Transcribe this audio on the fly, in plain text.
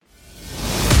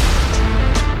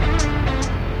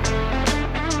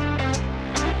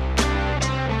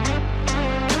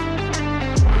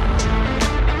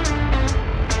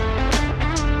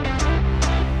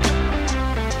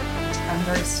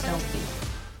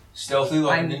Stealthy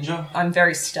like a ninja? I'm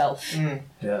very stealth.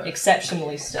 Yeah.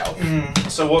 Exceptionally stealth.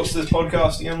 So what's this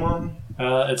podcast again, Mom?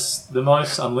 It's the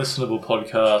most unlistenable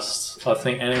podcast I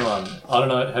think anyone. I don't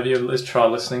know. Have you at least tried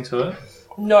listening to it?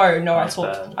 No, That's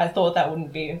I thought that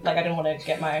wouldn't be like I didn't want to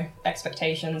get my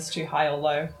expectations too high or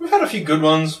low. We've had a few good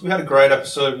ones. We had a great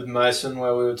episode with Mason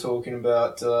where we were talking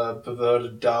about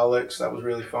perverted Daleks. That was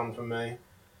really fun for me.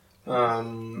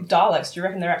 Daleks, do you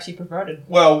reckon they're actually perverted?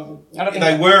 Well, I don't think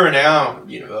they were in our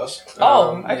universe.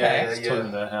 Okay. Talking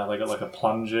about how they got like a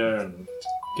plunger and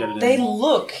get it in. They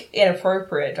look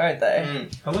inappropriate, don't they?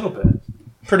 A little bit.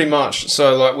 Pretty much.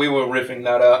 So, like, we were riffing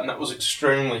that out, and that was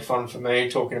extremely fun for me,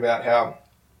 talking about how,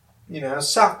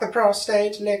 suck the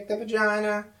prostate, lick the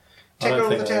vagina, tickle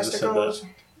the testicles.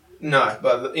 No,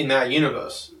 but in our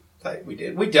universe, we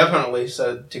did. We definitely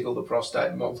said tickle the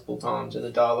prostate multiple times in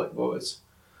the Dalek voice.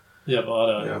 Yeah, but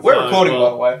I don't know. We're recording, by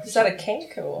the way. Is that a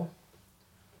kink or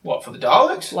What, for the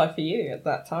Daleks? like for you at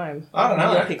that time? I don't know.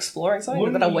 Were you, like exploring something?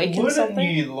 Did that awaken something?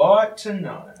 Wouldn't you like to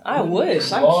know? I would.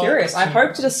 I'm curious. I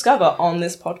hope to discover on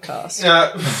this podcast.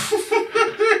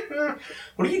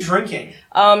 What are you drinking?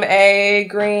 A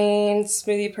green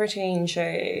smoothie protein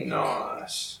shake.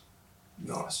 Nice.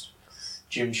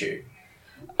 Gym shoe.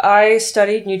 I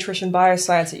studied nutrition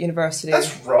bioscience at university.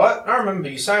 That's right. I remember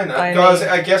you saying that. I Guys, mean-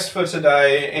 our guest for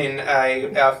today in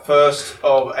our first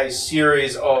of a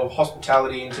series of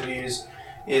hospitality interviews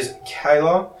is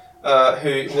Kayla,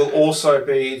 who will also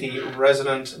be the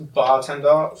resident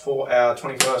bartender for our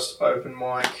 21st open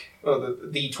mic, or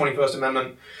the 21st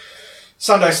Amendment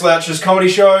Sunday Slouches comedy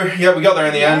show. Yeah, we got there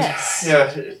in the Yes.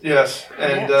 end. Yes.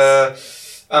 And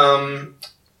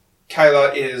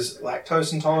Kayla is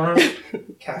lactose intolerant,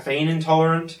 caffeine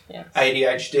intolerant, Yes.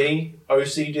 ADHD,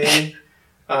 OCD,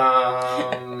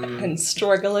 And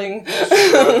struggling.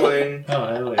 struggling. Oh,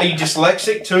 hell Are you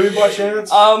dyslexic too, by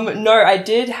chance? No, I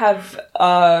did have.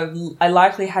 I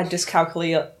likely had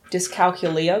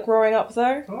dyscalculia growing up,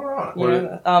 though. All right. You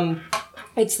know,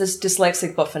 it's this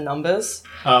dyslexic, but for numbers.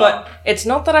 Oh. But it's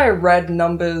not that I read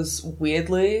numbers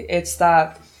weirdly. It's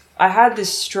that I had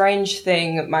this strange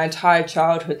thing my entire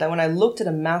childhood that when I looked at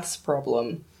a maths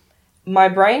problem, my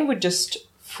brain would just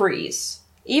freeze,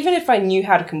 even if I knew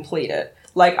how to complete it.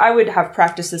 Like, I would have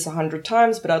practiced this 100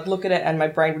 times, but I'd look at it and my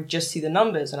brain would just see the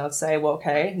numbers, and I'd say, well,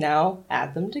 okay, now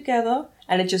add them together,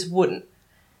 and it just wouldn't.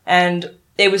 And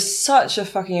it was such a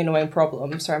fucking annoying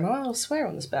problem. Sorry, I'll swear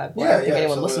on this bad boy. I don't think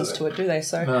anyone listens to it, do they?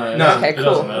 So, No, okay, it cool.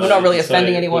 doesn't matter. We're not really You can say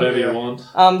offending anyone. Whatever you want.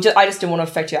 I just didn't want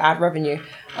to affect your ad revenue.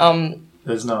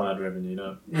 There's no ad revenue,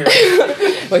 no.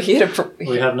 We're here to.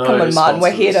 We have no Come on, Martin. We're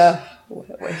here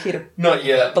sponsors. to Not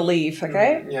yet. believe.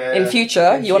 Okay. Yeah, In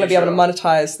future, you want to be able to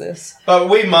monetize this. But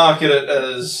we market it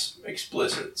as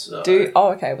explicit. So Okay.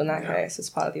 Well, in that Yeah. case, it's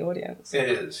part of the audience. it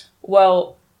is.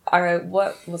 Well,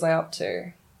 what was I up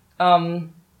to?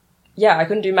 Yeah, I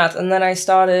couldn't do maths, and then I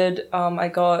started. I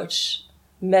got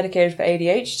medicated for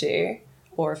ADHD,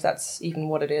 or if that's even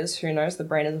what it is, who knows? The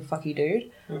brain is a fucky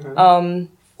dude.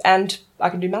 And I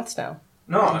can do maths now.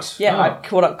 Nice. Yeah, I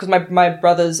caught up because my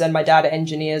brothers and my dad are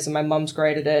engineers, and my mum's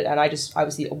great at it, and I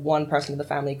was the one person in the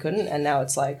family who couldn't, and now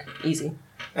it's like easy.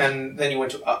 And then you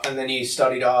went to and then you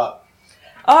studied art.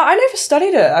 I never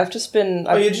studied it. I've just been.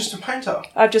 You're just a painter.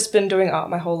 I've just been doing art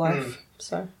my whole life.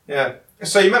 So Yeah.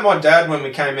 So you met my dad when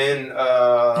we came in.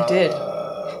 I did.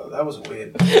 That was a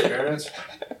weird experience.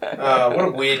 What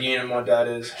a weird unit my dad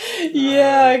is.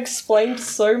 yeah, I explained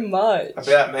so much.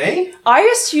 About me? I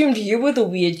assumed you were the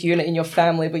weird unit in your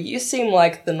family, but you seem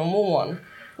like the normal one.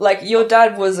 Like, your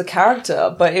dad was a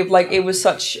character, but it was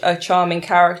such a charming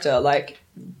character. Like,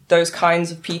 those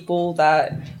kinds of people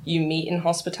that you meet in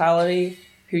hospitality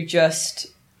who just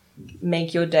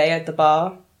make your day at the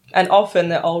bar. And often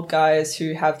they're old guys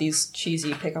who have these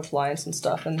cheesy pickup lines and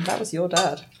stuff, and that was your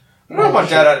dad. I don't know if my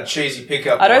dad had a cheesy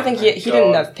pickup. I don't line, think he thank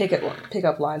didn't God. have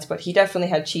pickup lines, but he definitely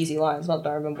had cheesy lines. Not that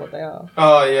I remember what they are.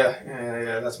 Oh,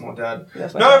 yeah, that's my dad.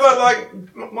 That's my No, dad's- but,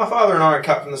 like, my father and I are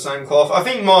cut from the same cloth. I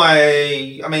think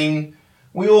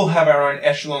we all have our own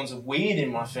echelons of weird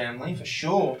in my family, for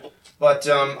sure. But,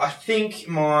 I think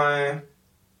my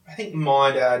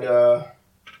dad,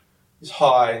 is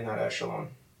high in that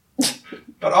echelon.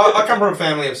 But I come from a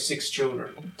family of 6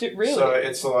 children. Really? So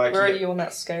it's like... Where are you on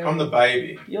that scale? I'm the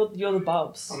baby. You're the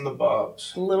bubs. I'm the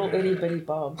bubs. The little itty bitty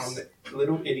bubs. I'm the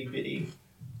little itty bitty.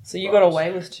 So you got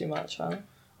away with too much, huh?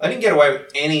 I didn't get away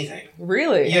with anything.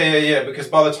 Really? Yeah. Because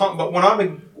by the time, but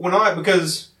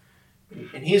because,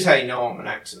 and here's how you know I'm an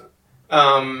accident.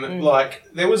 Like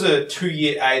there was a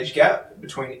 2-year age gap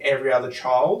between every other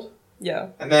child, Yeah.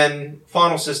 and then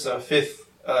final sister,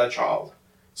 5th child,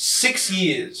 6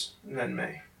 years, and then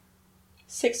me.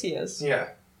 6 years. Yeah.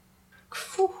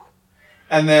 Whew,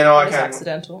 And then that I was came.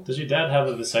 accidental. Does your dad have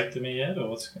a vasectomy yet, or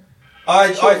what's?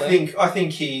 I Surely.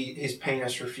 think his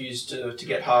penis refused to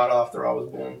get hard after I was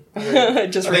born.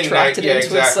 Just I think retracted yeah, into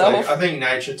exactly. itself. I think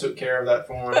nature took care of that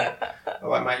for him. They're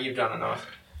like, mate, you've done enough.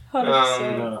 100%. Not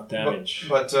enough damage.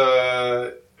 But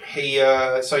he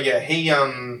I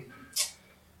don't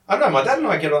know. My dad and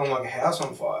I get on like a house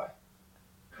on fire.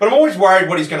 But I'm always worried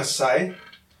what he's going to say.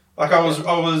 Like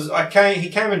he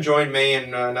came and joined me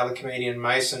and another comedian,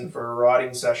 Mason, for a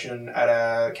writing session at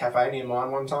a cafe near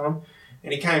mine one time.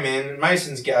 And he came in,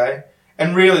 Mason's gay,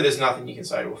 and really there's nothing you can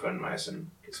say to offend Mason,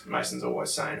 because Mason's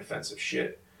always saying offensive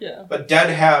shit. Yeah. But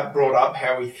Dad brought up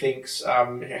how he thinks,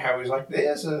 how he's like,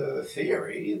 there's a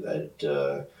theory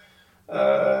that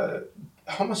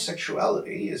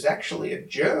homosexuality is actually a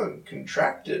germ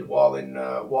contracted while in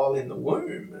the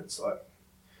womb. It's like,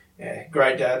 yeah,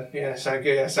 great, Dad. Yeah,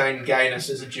 saying gayness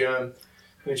is a germ,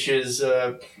 which is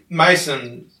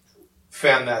Mason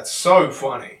found that so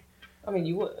funny. I mean,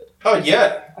 you would. Oh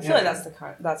yeah, I feel like that's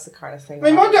the kind of thing. I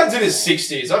mean, my dad's in his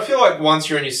 60s. I feel like once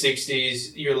you're in your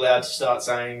 60s, you're allowed to start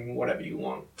saying whatever you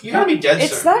want. You're gonna be dead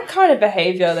It's soon. that kind of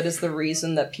behavior that is the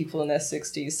reason that people in their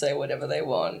 60s say whatever they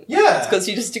want. Yeah. It's because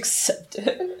you just accept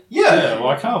it. Yeah, well,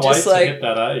 I can't Just, wait like, to hit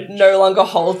that age. No longer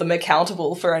hold them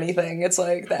accountable for anything. It's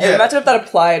like, Yeah. imagine if that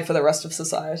applied for the rest of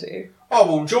society.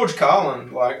 Oh well, George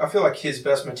Carlin. Like, I feel like his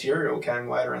best material came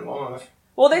later in life.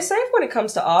 Well, they say when it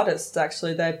comes to artists,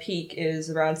 actually, their peak is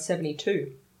around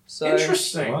 72. So,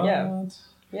 Interesting. What? Yeah.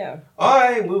 yeah.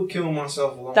 I will kill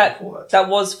myself long That before that. that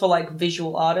was for, like,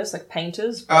 visual artists, like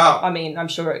painters. Oh. I mean, I'm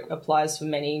sure it applies for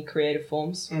many creative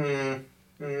forms. Mm.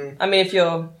 I mean, if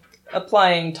you're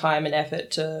applying time and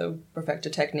effort to perfect a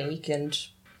technique and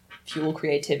fuel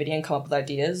creativity and come up with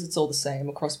ideas, it's all the same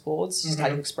across boards, it's just how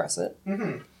you express it.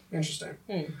 Mm-hmm. Interesting.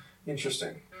 Hmm.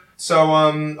 Interesting. So,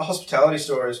 hospitality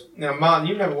stories. Now, Martin,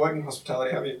 you've never worked in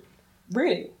hospitality, have you?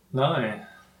 Really? No,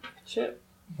 Shit.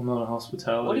 I'm not a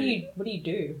hospitality. What do you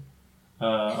do?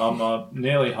 I'm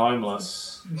nearly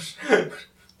homeless.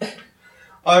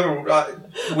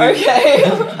 Okay.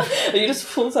 Are you just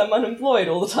full-time unemployed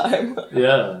all the time?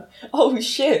 Yeah, Oh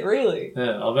shit, really?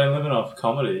 yeah. I've been living off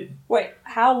comedy Wait,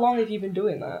 how long have you been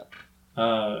doing that?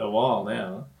 a while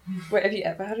now. Wait, have you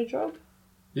ever had a job?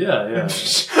 Yeah.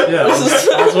 Yeah,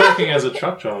 I was working as a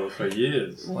truck driver for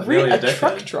years. Like Really? nearly a A decade.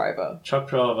 truck driver? Truck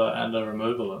driver and a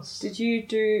removalist. Did you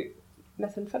do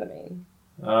methamphetamine?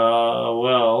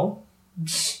 Well,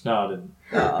 no, I didn't.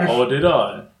 Oh. Or did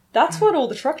I? That's what all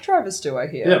the truck drivers do, I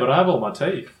hear. Yeah, but I have all my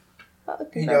teeth. Oh,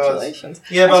 congratulations.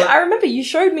 Yeah, but- Actually, I remember you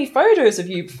showed me photos of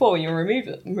you before when you were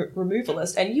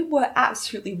removalist, and you were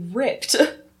absolutely ripped.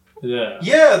 Yeah.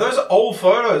 Yeah, those are old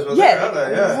photos. But they're out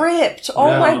there, yeah. ripped. Oh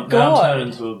now, my Now I'm god.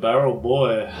 turned into a barrel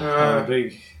boy. I'm a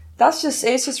big. It's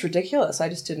just ridiculous. I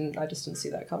just didn't see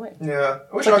that coming. Yeah.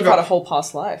 I wish It's like I you've had a got. whole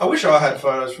past life. I wish I had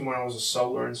photos from when I was a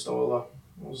solar installer.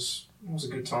 It was a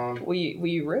good time. Were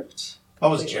you ripped? I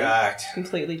was Completely. jacked.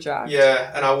 Completely jacked.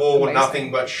 Yeah, and I wore Amazing.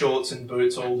 nothing but shorts and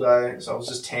boots all day, so I was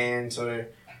just tanned too.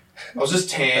 I was just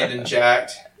tanned and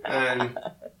jacked, and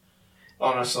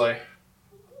honestly,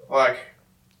 like,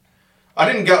 I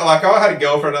didn't go, like, I had a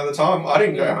girlfriend at the time, I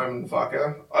didn't go home and fuck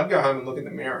her. I'd go home and look in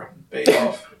the mirror, beat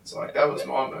off. It's like, that was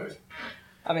my move.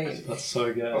 I mean, That's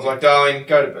so good. I was like, darling,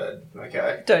 go to bed,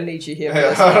 okay? don't need you here. For I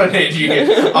this. don't need you here.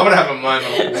 I'm gonna have a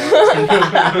moment.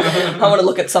 I want to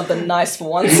look at something nice for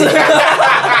once.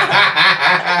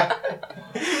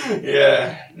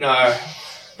 Yeah, no.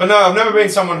 But no, I've never been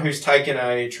someone who's taken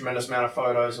a tremendous amount of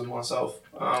photos of myself.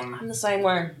 I'm the same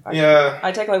way. Yeah.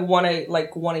 I take like one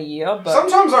a year, but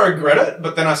Sometimes I regret it,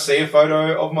 but then I see a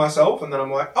photo of myself and then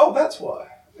I'm like, oh, that's why.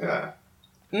 Yeah.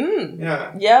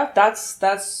 Yeah. yeah, that's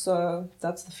the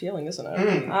feeling, isn't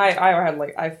it? Mm.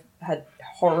 I've had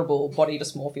horrible body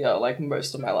dysmorphia like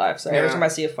most of my life, so every Yeah. time I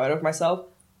see a photo of myself,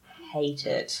 hate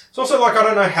it. It's also like I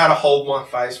don't know how to hold my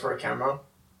face for a camera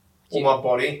or my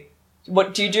body.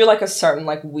 What do you do? Like a certain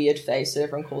like weird face that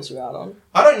everyone calls you out on?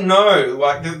 I don't know.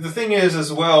 Like, the thing is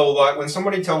as well, like, when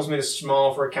somebody tells me to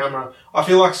smile for a camera, I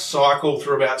feel like cycle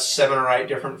through about 7 or 8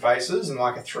 different faces in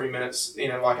like a 3 minutes,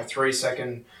 like a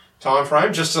 3-second time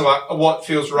frame, just to like what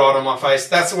feels right on my face.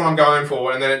 That's what I'm going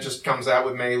for, and then it just comes out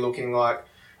with me looking like,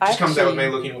 comes out with me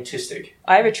looking autistic.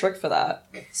 I have a trick for that.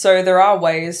 So there are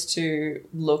ways to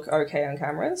look okay on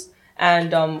cameras,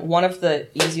 and one of the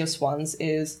easiest ones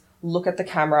is look at the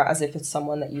camera as if it's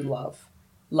someone that you love.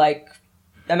 Like,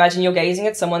 imagine you're gazing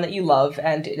at someone that you love,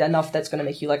 and enough that's going to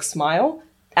make you like smile.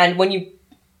 And when you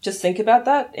just think about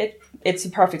that, it's a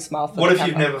perfect smile for What the if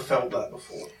camera. you've never felt that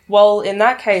before? Well, in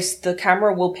that case, the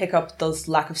camera will pick up this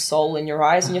lack of soul in your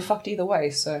eyes, and you're fucked either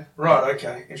way. So Right,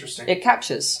 okay, interesting. it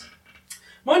captures.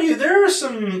 Mind you, there are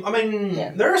some. I mean,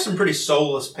 Yeah. there are some pretty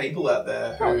soulless people out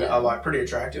there who Oh, yeah. are like pretty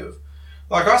attractive.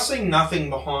 Like I see nothing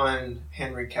behind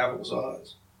Henry Cavill's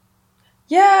eyes.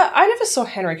 Yeah, I never saw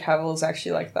Henry Cavill as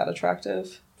actually like that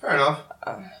attractive. Fair enough.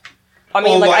 I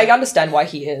mean, Or, like, like- I understand why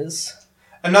he is.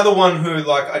 Another one who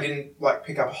like I didn't like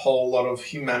pick up a whole lot of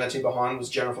humanity behind was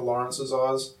Jennifer Lawrence's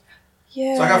eyes.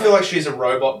 Yeah. It's like I feel like she's a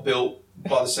robot built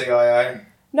by the CIA.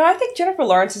 No, I think Jennifer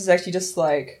Lawrence is actually just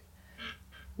like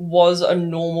was a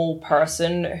normal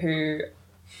person who,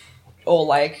 or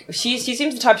like she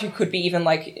seems the type who could be even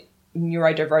like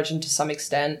neurodivergent to some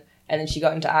extent, and then she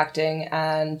got into acting,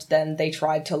 and then they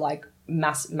tried to like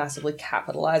massively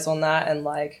capitalize on that and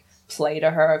like play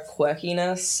to her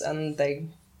quirkiness, and they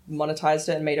monetized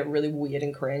it and made it really weird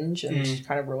and cringe, and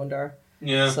kind of ruined her.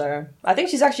 Yeah. So I think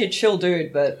she's actually a chill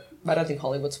dude, but I don't think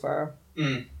Hollywood's for her.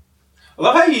 I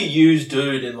love how you use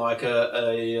dude in like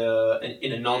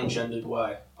in a non-gendered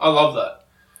way. I love that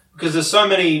because there's so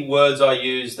many words I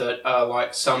use that are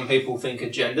like some people think are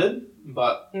gendered,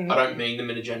 but I don't mean them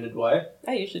in a gendered way.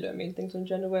 I usually don't mean things in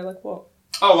gender way, like what?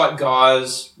 Oh, like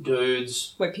guys,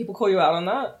 dudes. Wait, people call you out on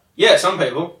that? Yeah, some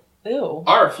people. Ew.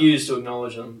 I refuse to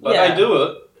acknowledge them, but Yeah. they do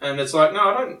it, and it's like, no,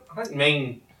 I don't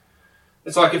mean.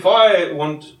 It's like if I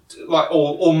want, like,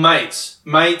 or mates,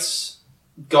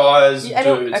 guys, Yeah,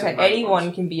 dudes. okay, and mate anyone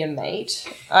ones. can be a mate.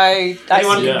 I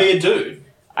Anyone see, Yeah. can be a dude.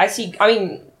 I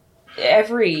mean,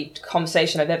 every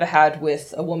conversation I've ever had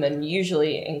with a woman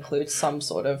usually includes some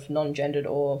sort of non-gendered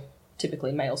or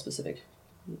typically male-specific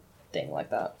thing like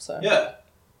that. So Yeah,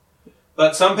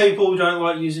 but some people don't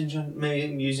like using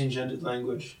gendered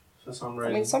language for some I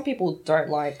reason. mean, some people don't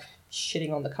like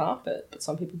shitting on the carpet, but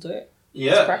some people do. It's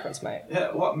yeah, preference, mate.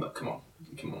 yeah. What? Come on.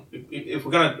 If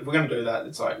we're gonna do that,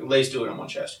 it's like at least do it on my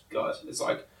chest, guys. It's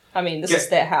like I mean, this Get- is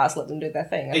their house. Let them do their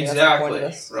thing. I think that's the point exactly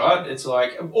of this. right. It's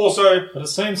like also. But it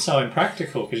seems so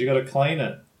impractical because you got to clean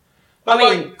it. But I mean,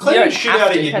 like, you cleaning don't shit have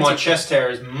out to, of depends my if- chest hair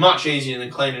is much easier than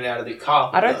cleaning it out of the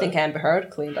carpet. I don't though. think Amber Heard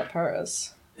cleaned up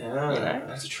hers. Yeah, you know?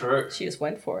 that's true. She just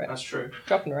went for it. That's true.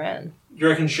 Dropped and ran. You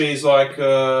reckon she's like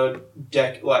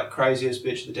like craziest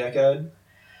bitch of the decade?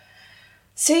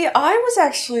 See, I was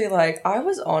actually like, I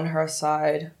was on her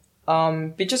side.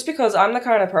 But just because I'm the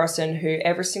kind of person who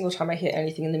every single time I hear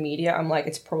anything in the media, I'm like,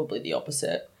 it's probably the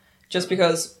opposite. Just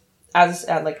because as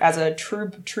a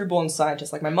true born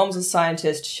scientist, like my mom's a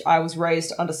scientist, I was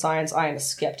raised under science, I am a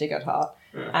skeptic at heart.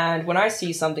 Yeah. And when I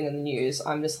see something in the news,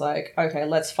 I'm just like, okay,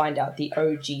 let's find out the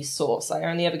OG source. I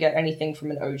only ever get anything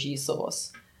from an OG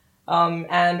source.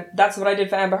 And that's what I did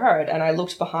for Amber Heard. And I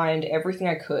looked behind everything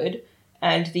I could,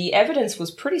 and the evidence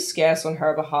was pretty scarce on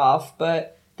her behalf,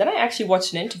 but then I actually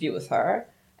watched an interview with her,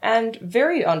 and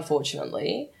very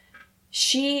unfortunately,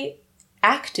 she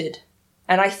acted.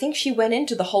 And I think she went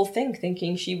into the whole thing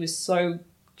thinking she was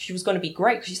going to be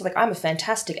great. She's like, I'm a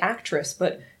fantastic actress,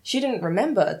 but she didn't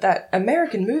remember that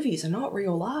American movies are not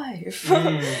real life.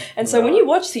 And so when you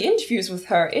watch the interviews with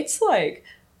her, it's like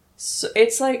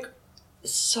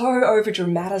so over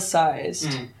dramatized.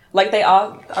 Like they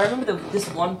are. I remember this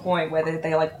one point where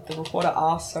they like the reporter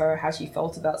asks her how she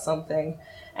felt about something,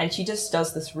 and she just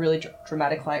does this really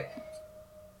dramatic like,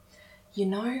 you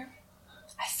know,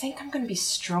 I think I'm going to be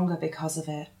stronger because of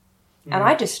it. And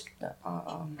I just,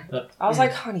 I was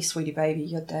like, honey, sweetie baby,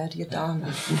 you're dead, you're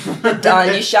done. You're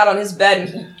done. You shat on his bed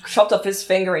and he chopped off his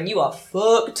finger and you are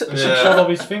fucked. She shot off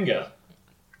his finger.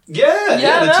 Yeah, the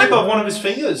man. tip of one of his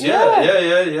fingers. Yeah.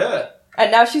 Yeah.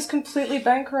 And now she's completely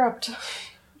bankrupt.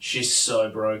 She's so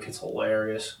broke, it's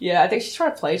hilarious. Yeah, I think she's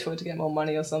trying to play to it to get more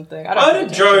money or something. I I don't had pay a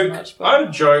attention joke. much, but- I had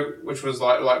a joke which was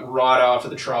like right after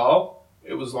the trial.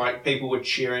 It was like people were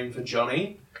cheering for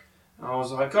Johnny. And I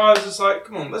was like, guys, it's like,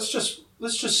 come on, let's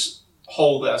just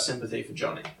hold our sympathy for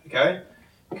Johnny, okay?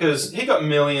 Because he got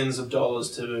millions of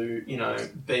dollars to, you know,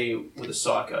 be with a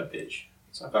psycho bitch.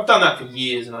 It's like, I've done that for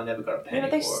years and I never got a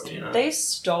penny for it, you know? They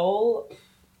stole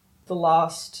the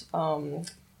last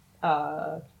Pirates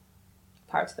of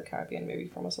the Caribbean movie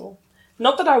from us all.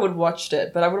 Not that I would have watched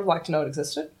it, but I would have liked to know it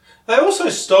existed. They also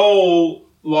stole,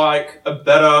 like, a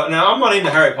better... Now, I'm not into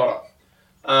Harry Potter.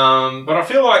 But I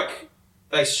feel like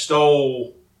they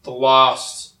stole the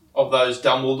last of those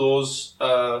Dumbledore's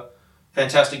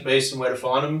Fantastic Beasts and Where to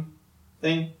Find Them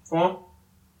thing from.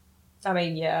 I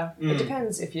mean, yeah. It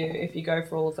depends if you go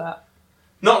for all of that.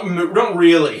 Not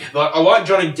really, but I like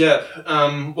Johnny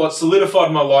Depp. What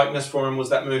solidified my likeness for him was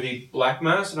that movie Black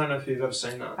Mass. I don't know if you've ever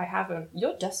seen that. I haven't.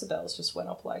 Your decibels just went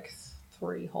up like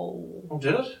 3 whole... Oh,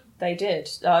 did it? They did.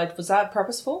 Was that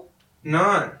purposeful?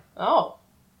 No. Oh.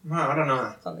 No, I don't know.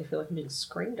 I suddenly feel like I'm being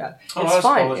screamed at. Oh, It's I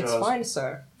fine. apologise. It's fine,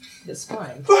 sir. It's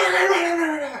fine.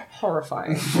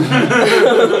 Horrifying.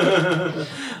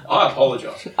 I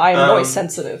apologise. I am noise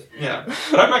sensitive. Yeah.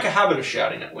 I don't make a habit of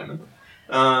shouting at women.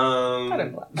 I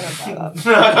don't buy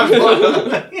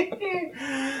that.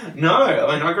 No,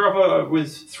 I mean, I grew up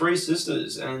with 3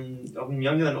 sisters, and I'm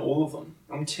younger than all of them.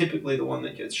 I'm typically the one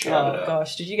that gets shouted Oh at.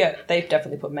 gosh, did you get? They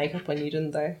definitely put makeup on you,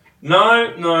 didn't they? No,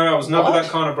 I was never What? that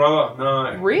kind of brother.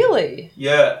 No. Really?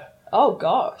 Yeah. Oh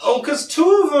gosh. Oh, because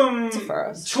 2 of them, It's a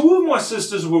first. 2 of my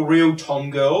sisters were real tom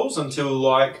girls until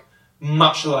like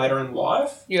much later in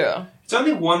life. Yeah. It's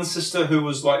only one sister who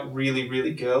was like really,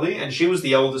 really girly, and she was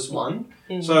the eldest one.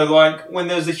 Mhm. So like when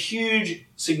there's a huge,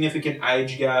 significant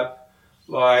age gap,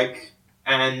 like,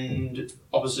 and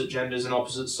opposite genders and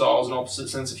opposite styles and opposite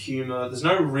sense of humour, there's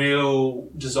no real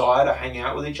desire to hang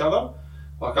out with each other.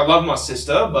 Like, I love my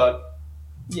sister, but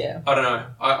Yeah. I don't know.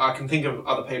 I can think of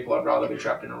other people I'd rather be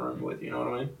trapped in a room with. You know what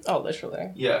I mean? Oh,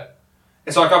 literally. Yeah.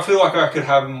 It's like I feel like I could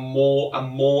have a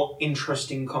more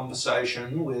interesting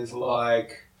conversation with,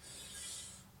 like,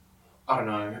 I don't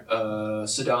know,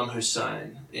 Saddam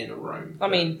Hussein in a room. I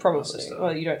mean, than my probably. sister.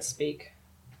 Well, you don't speak.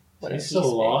 What He's does still he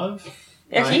speak? alive?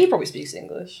 Actually, he probably speaks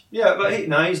English. Yeah, but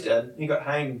he's dead. He got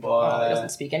hanged Oh, by. he doesn't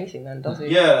speak anything then, does he?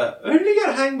 Yeah, who did he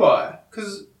get hanged by?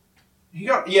 Because he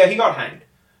got hanged.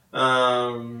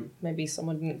 Maybe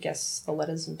someone didn't guess the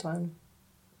letters in time.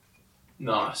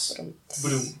 Nice.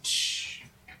 But,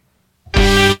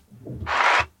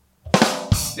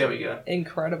 There we go.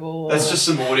 incredible. That's just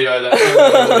some audio that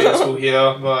the audience will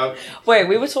hear. But Wait,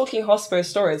 we were talking hospo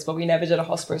stories, but we never did a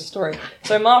hospo story.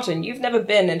 So, Martin, you've never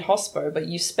been in hospo, but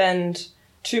you spend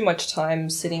too much time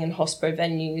sitting in hospo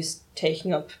venues,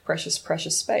 taking up precious,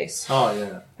 precious space. Oh,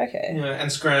 yeah. Okay. yeah,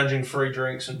 and scrounging free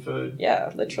drinks and food.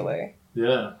 Yeah, literally.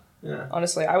 Yeah. Yeah.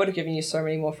 Honestly, I would have given you so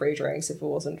many more free drinks if it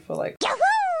wasn't for, like...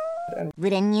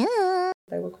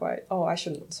 They were quite... Oh, I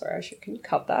shouldn't... Sorry, I should... Can you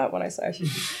cut that when I say I should...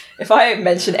 If I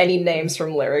mention any names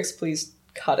from lyrics, please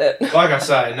cut it. Like I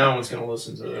say, no one's going to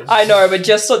listen to this. I know, but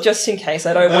just in case,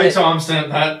 I don't want Let it... me timestamp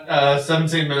that.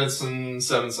 17 minutes and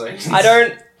 7 seconds. I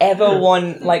don't ever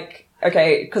want, like...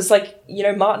 Okay, because, like, you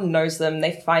know, Martin knows them.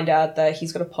 They find out that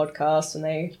he's got a podcast and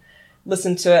they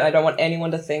listen to it. I don't want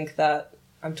anyone to think that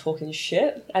I'm talking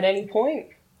shit at any point.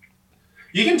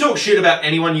 You can talk shit about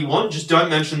anyone you want, just don't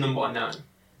mention them by name.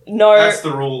 No, That's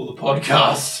the rule of the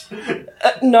podcast.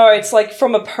 no, it's like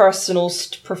from a personal,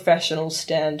 professional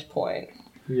standpoint.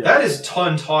 Yeah. That is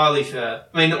entirely fair.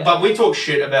 I mean, Yeah. but we talk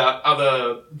shit about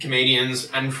other comedians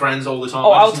and friends all the time.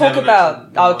 Oh, I I'll just talk never mention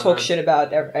them I'll by talk name. shit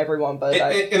about everyone, but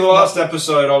In the last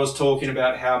episode, I was talking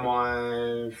about how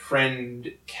my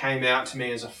friend came out to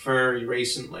me as a furry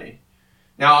recently.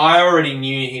 Now, I already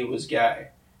knew he was gay.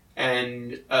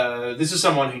 And this is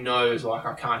someone who knows, like,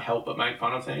 I can't help but make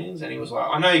fun of things. And he was like,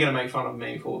 I know you're going to make fun of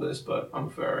me for this, but I'm a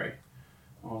furry.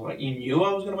 I was like, you knew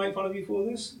I was going to make fun of you for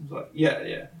this? He was like,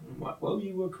 yeah. I'm like, well,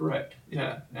 you were correct.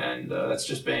 Yeah. And that's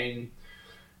just been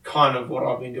kind of what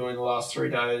I've been doing the last 3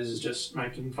 days, is just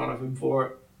making fun of him for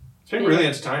it. It's been really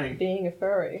entertaining. being a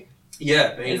furry.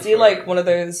 Yeah, being Is a he furry. like one of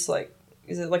those, like,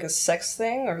 is it like a sex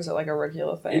thing or is it like a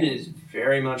regular thing? It is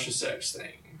very much a sex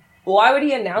thing. Why would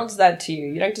he announce that to you?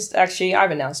 You don't just actually. I've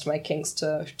announced my kinks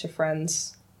to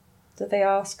friends. Did they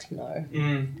ask? No,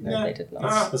 no, they did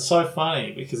not. It's so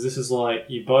funny because this is like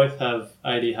you both have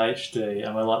ADHD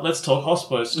and we're like, let's talk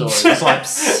hospo stories. It's like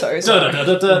So sorry.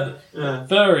 Yeah.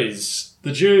 furries,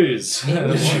 the Jews. Keep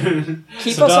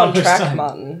Saddam us on track, Hussein.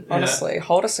 Martin. Honestly,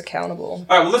 hold us accountable.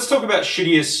 All right, well, let's talk about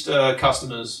shittiest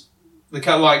customers.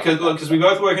 Because we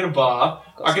both work in a bar,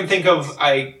 I can think of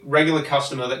a regular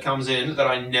customer that comes in that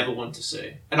I never want to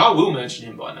see, and I will mention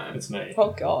him by name. It's me.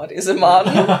 Oh God, is it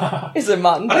Martin? Is it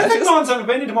Martin? I don't think Martin's ever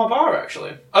been into my bar,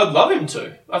 actually. I'd love him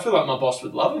to. I feel like my boss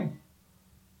would love him.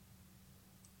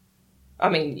 I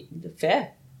mean,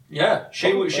 fair. Yeah,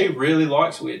 she Probably. really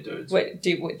likes weird dudes. Wait.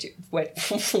 What?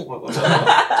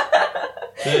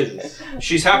 Jesus.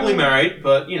 She's happily married,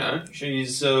 but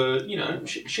she's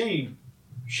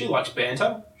she likes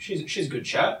banter. She's a good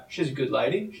chat. She's a good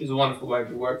lady. She's a wonderful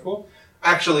lady to work for.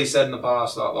 Actually said in the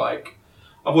past that, like,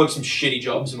 I've worked some shitty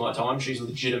jobs in my time. She's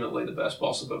legitimately the best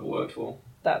boss I've ever worked for.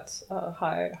 That's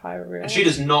high reward. And she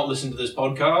does not listen to this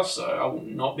podcast, so I will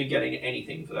not be getting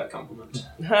anything for that compliment.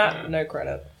 No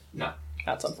credit. No.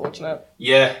 That's unfortunate.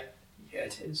 Yeah,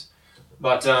 it is.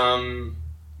 But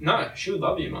no, she would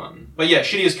love you, Martin. But yeah,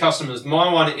 shittiest customers.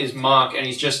 My one is Mark, and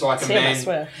he's just like a See him, I man.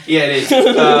 swear. Yeah, it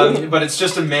is. But it's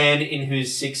just a man in his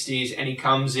 60s, and he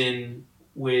comes in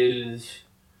with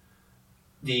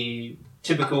the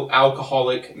typical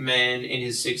alcoholic man in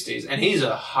his 60s, and he's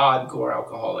a hardcore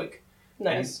alcoholic.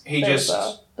 Nice. And he Very just...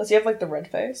 bizarre. Does he have like the red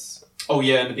face? Oh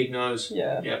yeah, and the big nose.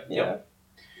 Yeah. Yep, Yeah. yep.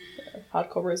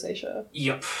 Hardcore rosacea.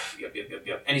 Yep.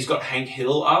 And he's got Hank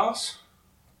Hill ass.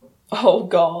 Oh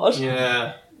god.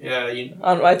 Yeah.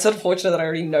 It's unfortunate that I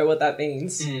already know what that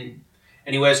means.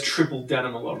 And he wears triple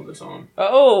denim a lot of the time.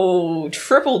 Oh,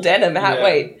 triple denim hat. Yeah.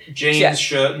 Wait. Jeans,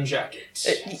 shirt, and jacket.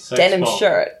 Denim bomb.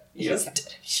 shirt. Yeah. Just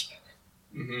denim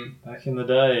shirt. Back in the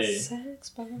day.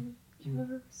 Sex bomb.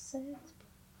 Sex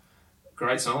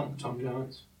Great song, Tom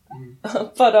Jones.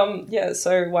 bomb. But, yeah,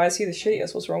 so why is he the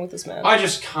shittiest? What's wrong with this man? I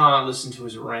just can't listen to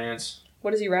his rants.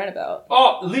 What does he rant about?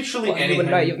 Oh, literally Well, you anything.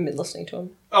 wouldn't know, you haven't been listening to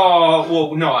him. Oh,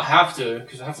 well, no, I have to,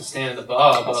 because I have to stand at the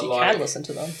bar, but So you like... can listen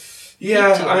to them.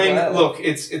 Yeah, Keep to I your mean, word. look,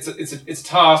 it's a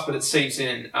task, but it seeps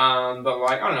in. But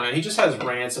like, I don't know, he just has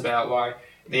rants about like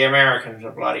the Americans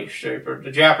are bloody stupid,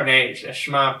 the Japanese they're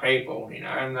smart people, you know,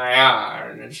 and they are,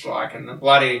 and it's like, and the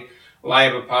bloody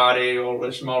Labour Party, all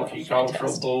this multicultural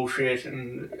Fantastic. bullshit,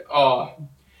 and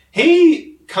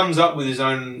he comes up with his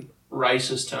own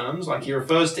racist terms, like he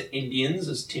refers to Indians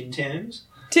as Tim Tams.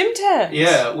 Tim Tams!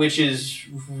 Yeah, which is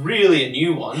really a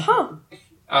new one.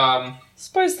 Huh.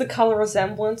 Suppose the colour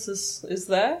resemblance is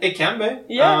there. It can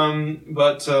be. Yeah.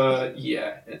 But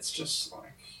yeah, it's just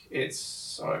like, it's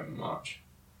so much.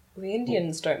 The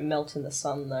Indians don't melt in the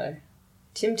sun, though.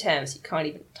 Tim Tams, you can't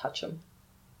even touch them.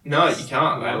 No, you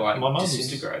can't. They like My mum's-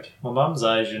 disintegrate. My mum's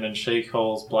Asian and she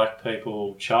calls black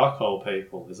people charcoal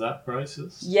people. Is that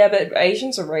racist? Yeah, but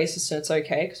Asians are racist and it's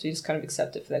okay because we just kind of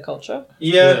accept it for their culture.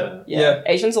 Yeah. Yeah.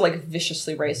 Asians are like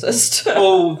viciously racist.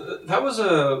 Well, that was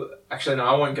actually, no,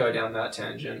 I won't go down that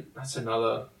tangent. That's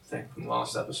another thing from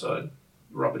last episode.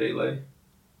 Robert E. Lee.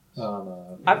 Oh,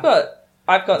 no.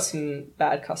 I've got some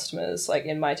bad customers like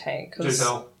in my tank. Do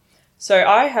tell. So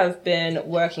I have been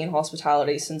working in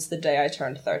hospitality since the day I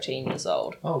turned 13 years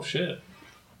old, Oh, shit.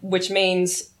 which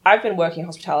means I've been working in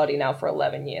hospitality now for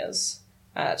 11 years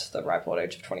at the ripe old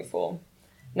age of 24.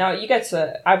 Now,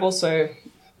 I've also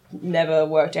never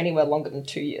worked anywhere longer than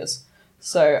 2 years.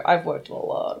 So I've worked in a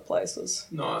lot of places.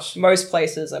 Nice. Most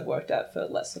places I've worked at for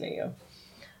less than a year.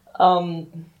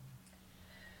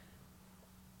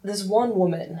 There's one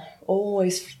woman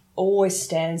always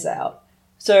stands out.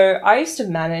 So I used to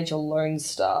manage a Lone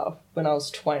Star when I was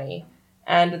 20,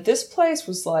 and this place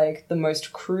was like the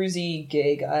most cruisy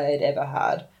gig I had ever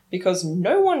had because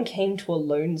no one came to a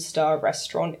Lone Star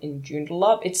restaurant in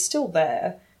Joondalup. It's still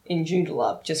there in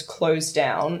Joondalup, just closed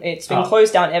down. It's been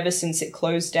closed down ever since it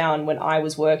closed down when I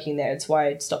was working there. It's why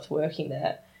I stopped working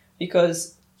there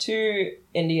because 2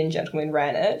 Indian gentlemen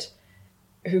ran it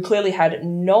who clearly had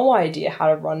no idea how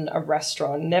to run a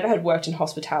restaurant, never had worked in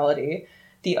hospitality.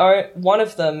 One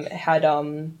of them had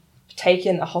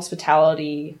taken a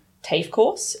hospitality TAFE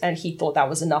course, and he thought that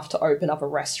was enough to open up a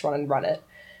restaurant and run it.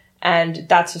 And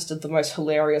that's just the most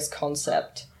hilarious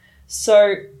concept.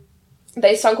 So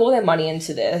they sunk all their money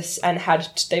into this, and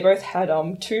they both had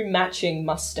 2 matching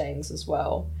Mustangs as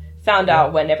well. Found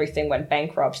out when everything went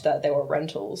bankrupt that they were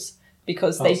rentals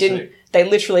because they didn't.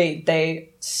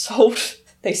 Sick.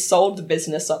 They sold the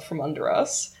business up from under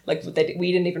us. Like,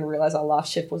 we didn't even realize our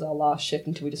last shift was our last shift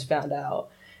until we just found out.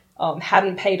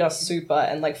 Hadn't paid us super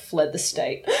and, like, fled the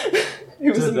state.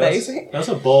 It was Dude, amazing. That's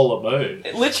a baller move.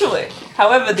 Literally.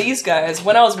 However, these guys,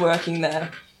 when I was working there,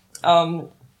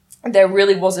 there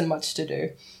really wasn't much to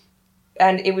do.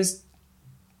 And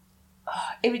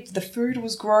the food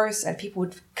was gross and people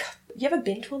would... You ever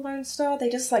been to a Lone Star? They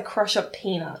just, like, crush up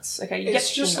peanuts. Okay,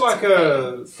 It's just peanuts like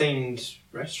a themed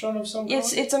restaurant of some kind?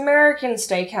 It's American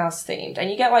steakhouse themed,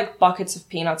 and you get like buckets of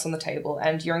peanuts on the table,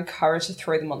 and you're encouraged to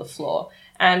throw them on the floor.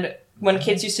 And when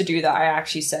kids used to do that, I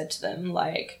actually said to them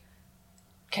like,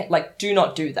 do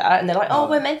not do that. And they're like, oh,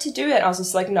 we're meant to do it. And I was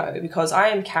just like, no, because I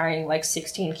am carrying like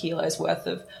 16 kilos worth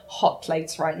of hot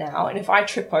plates right now, and if I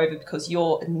trip over because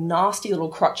your nasty little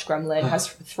crotch gremlin has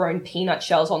thrown peanut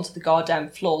shells onto the goddamn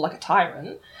floor like a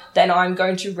tyrant, then I'm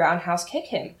going to roundhouse kick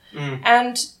him.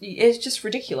 And it's just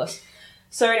ridiculous.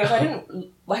 So anyways,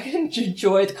 I didn't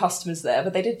enjoy the customers there,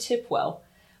 but they did tip well.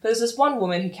 But there's this one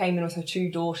woman who came in with her 2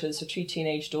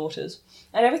 teenage daughters,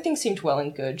 and everything seemed well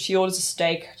and good. She orders a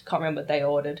steak, can't remember what they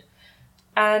ordered.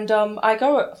 And I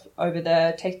go over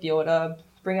there, take the order,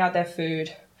 bring out their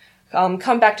food,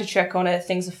 come back to check on it,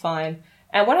 things are fine.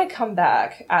 And when I come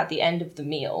back at the end of the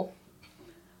meal,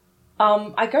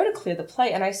 I go to clear the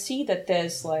plate and I see that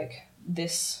there's like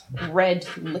this red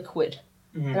liquid.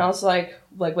 And I was like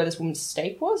where this woman's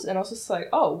steak was, and I was just like,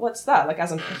 oh, what's that? Like,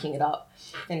 as I'm picking it up,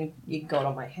 and it got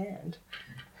on my hand,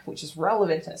 which is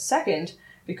relevant in a second,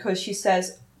 because she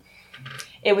says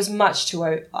it was much too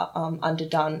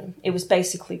underdone. It was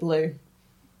basically blue.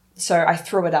 So I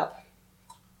threw it up.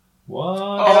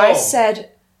 What? And I Oh.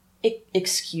 said,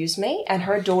 excuse me? And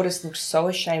her daughters looked so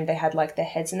ashamed. They had, like, their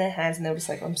heads in their hands, and they were just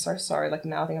like, I'm so sorry, like,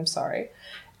 mouthing, I'm sorry.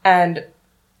 And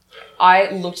I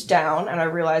looked down, and I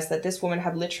realized that this woman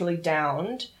had literally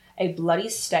downed a bloody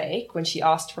steak when she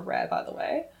asked for rare, by the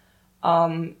way,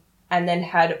 and then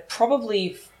had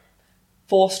probably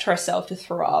forced herself to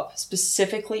throw up,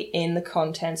 specifically in the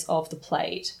contents of the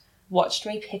plate, watched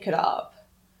me pick it up,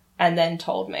 and then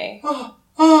told me.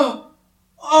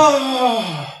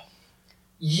 Oh,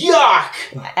 yuck!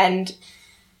 And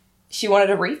she wanted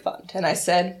a refund, and I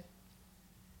said,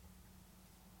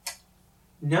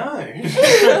 No.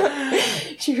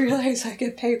 she realized I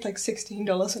get paid like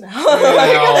 $16 an hour.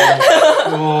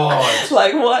 Oh,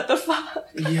 Like, what the fuck?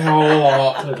 God.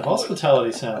 Yo. Dude,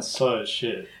 hospitality sounds so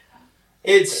shit.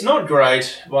 It's not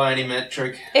great by any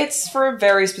metric. It's for a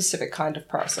very specific kind of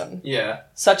person. Yeah.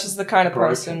 Such as the kind of Broken.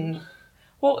 person...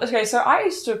 Well, okay, so I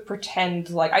used to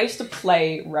pretend, like, I used to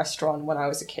play restaurant when I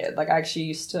was a kid. Like, I actually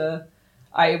used to...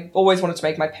 I always wanted to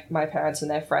make my parents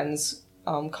and their friends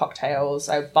cocktails.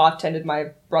 I bartended my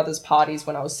brother's parties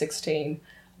when I was 16.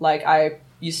 Like, I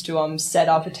used to set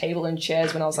up a table and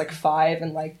chairs when I was, like, 5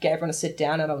 and, like, get everyone to sit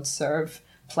down, and I would serve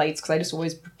plates because I just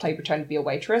always played pretend to be a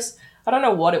waitress. I don't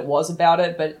know what it was about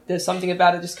it, but there's something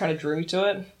about it just kind of drew me to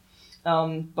it.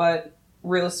 But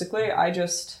realistically, I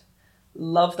just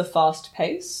love the fast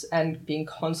pace and being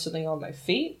constantly on my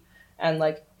feet, and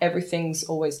like everything's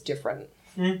always different,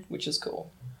 which is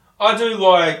cool. I do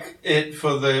like it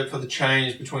for the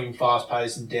change between fast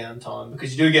pace and downtime,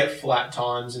 because you do get flat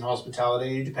times in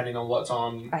hospitality depending on what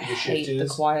time I your hate shift the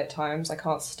is. quiet times. I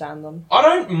can't stand them. I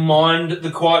don't mind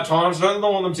the quiet times. I don't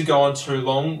want them to go on too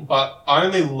long, but I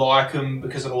only like them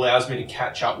because it allows me to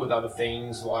catch up with other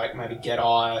things, like maybe get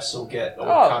ice or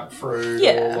cut fruit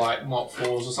yeah. or like mop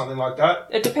floors or something like that.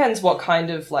 It depends what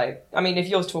kind of, like, I mean, if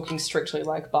you're talking strictly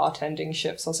like bartending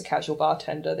shifts as a casual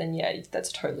bartender, then yeah, that's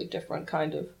a totally different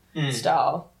kind of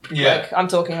style. Yeah. Like, I'm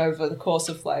talking over the course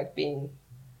of like being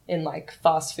in like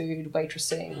fast food,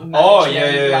 waitressing, management, Oh,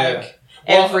 yeah. like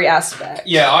every aspect.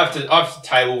 Yeah, I have to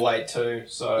table wait too.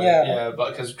 So Yeah.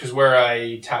 but because we're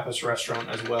a tapas restaurant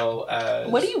as well as.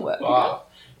 Where do you work?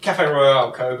 Cafe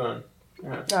Royale, Coburn.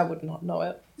 Yeah. I would not know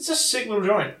it. It's a sick little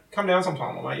joint. Come down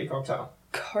sometime, I'll make you a cocktail.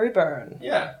 Coburn.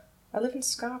 Yeah. I live in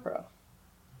Scarborough.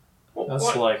 Well,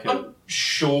 That's like I'm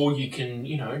sure you can,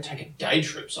 take a day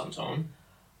trip sometime.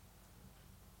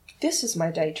 This is my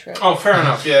day trip. Oh, fair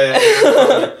enough. Yeah.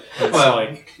 it's Well,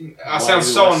 like I sound way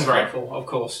so less ungrateful, of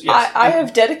course. Yes. I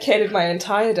have dedicated my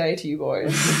entire day to you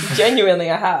boys.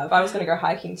 Genuinely, I have. I was going to go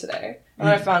hiking today. And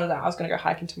then I found out I was going to go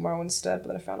hiking tomorrow instead, but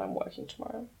then I found I'm working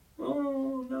tomorrow.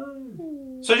 Oh,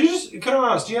 no. So can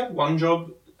I ask, do you have one job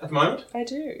at the moment? I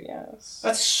do, yes.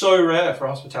 That's so rare for a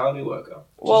hospitality worker to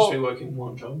Well- just be working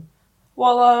one job.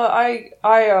 Well, I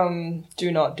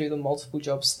do not do the multiple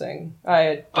jobs thing.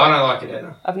 I don't like it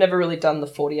either. I've never really done the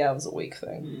 40 hours a week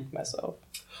thing myself.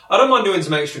 I don't mind doing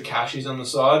some extra cashies on the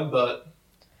side, but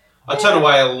I turn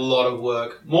away a lot of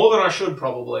work. More than I should,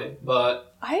 probably,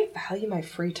 but... I value my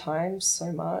free time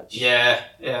so much. Yeah,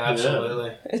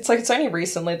 absolutely. It's like, it's only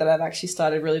recently that I've actually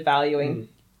started really valuing,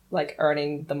 like,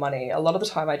 earning the money. A lot of the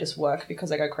time I just work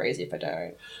because I go crazy if I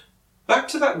don't. Back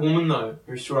to that woman, though,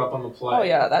 who threw up on the plate. Oh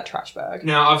yeah, that trash bag.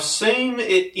 Now, I've seen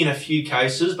it in a few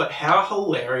cases, but how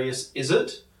hilarious is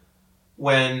it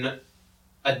when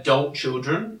adult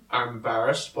children are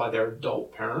embarrassed by their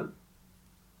adult parent?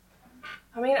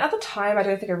 I mean, at the time, I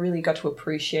don't think I really got to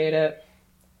appreciate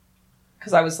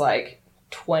because I was like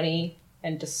 20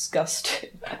 and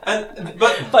disgusted.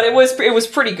 But it was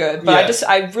pretty good. But Yeah.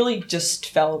 I really just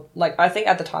felt like, I think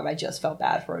at the time I just felt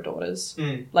bad for her daughters.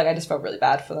 Like, I just felt really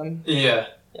bad for them. Yeah.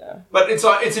 Yeah. But it's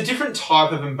a different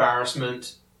type of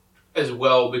embarrassment as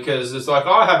well, because it's like,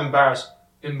 I have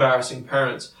embarrassing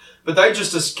parents, but they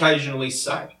just occasionally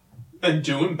say and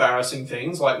do embarrassing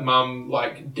things, like mum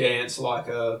like dance like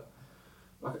a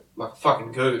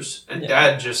fucking goose, and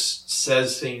dad just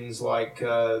says things like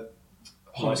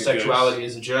homosexuality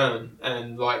is a germ,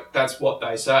 and like that's what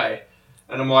they say,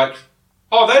 and I'm like,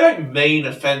 oh, they don't mean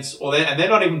offense, and they're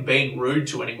not even being rude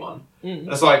to anyone. And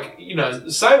it's like,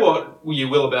 say what you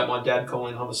will about my dad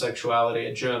calling homosexuality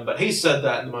a germ, but he said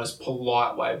that in the most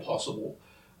polite way possible.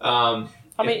 I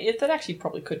mean, that actually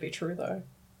probably could be true, though.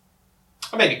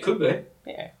 I mean, it could be.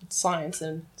 Yeah, it's science,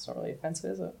 and it's not really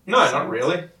offensive, is it? No, Science. not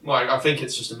really. Like, I think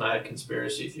it's just a mad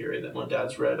conspiracy theory that my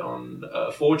dad's read on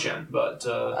 4chan, but...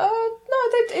 No,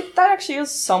 that actually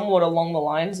is somewhat along the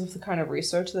lines of the kind of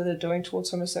research that they're doing towards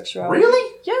homosexuality.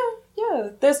 Really? Yeah.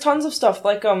 There's tons of stuff.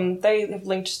 Like, they have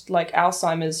linked, like,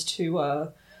 Alzheimer's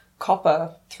to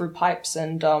copper through pipes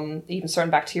and even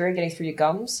certain bacteria getting through your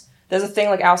gums. There's a thing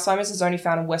like Alzheimer's is only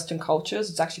found in Western cultures.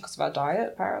 It's actually because of our diet,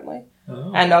 apparently.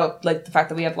 Oh. And like the fact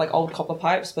that we have like old copper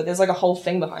pipes, but there's like a whole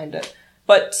thing behind it.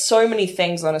 But so many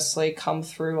things, honestly, come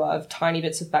through of tiny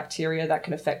bits of bacteria that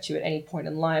can affect you at any point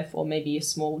in life, or maybe a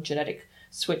small genetic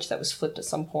switch that was flipped at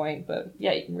some point. But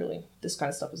yeah, you can really, this kind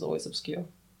of stuff is always obscure.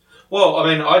 Well,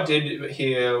 I mean, I did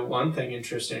hear one thing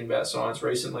interesting about science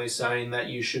recently, saying that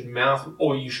you should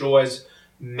always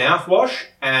mouthwash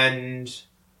and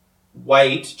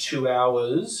wait 2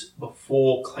 hours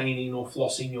before cleaning or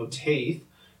flossing your teeth,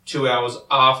 2 hours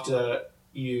after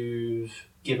you've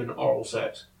given oral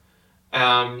sex.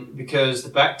 Because the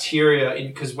bacteria,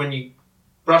 because when you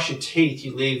brush your teeth,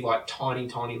 you leave like tiny,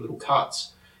 tiny little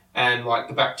cuts, and like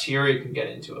the bacteria can get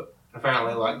into it.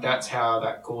 Apparently, like that's how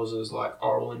that causes like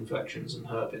oral infections and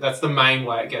herpes. That's the main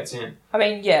way it gets in. I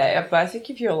mean, yeah, but I think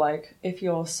if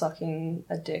you're sucking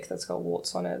a dick that's got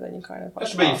warts on it, then you kind of like That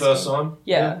should be your first sign.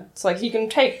 Yeah, it's like you can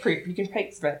take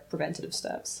preventative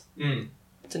steps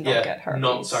to not get herpes.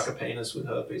 Not suck a penis with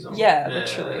herpes on. Yeah,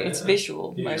 literally, it's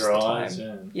visual Use most your of the eyes,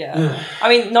 time. Yeah. I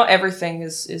mean, not everything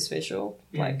is visual.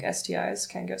 Like STIs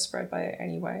can get spread by it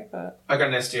anyway, but I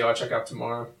got an STI checkup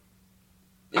tomorrow.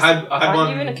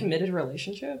 aren't you in a committed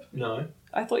relationship? No.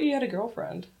 I thought you had a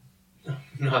girlfriend.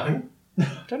 No.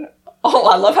 Don't know. Oh,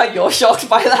 I love how you're shocked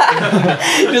by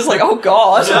that. You're just like, oh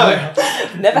god.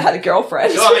 No. Never had a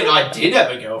girlfriend. No, I mean, I did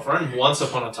have a girlfriend once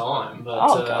upon a time, but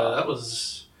Oh, God. that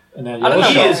was And now I don't know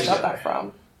you're where years I got ago. that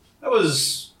from.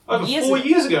 over Years 4 ago.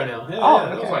 years ago now. Yeah, Oh, yeah.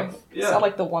 That was okay. like, Is that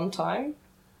like the one time?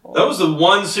 that was the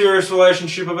one serious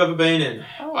relationship I've ever been in.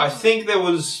 Oh. I think there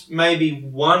was maybe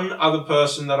one other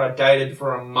person that I dated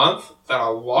for a month that I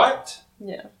liked,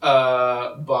 Yeah.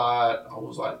 but I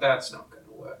was like, that's not going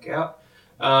to work out.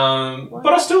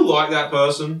 But I still like that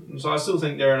person, so I still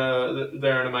think they're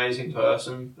an amazing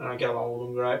person, and I get along with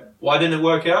them great. Why didn't it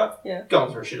work out? Yeah.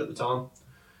 Going through shit at the time,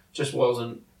 just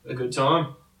wasn't a good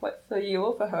time. What, for you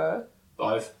or for her?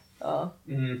 Both. Oh,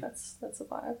 Mm. that's a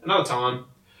vibe. Another time.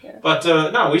 Yeah. But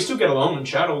no, we still get along and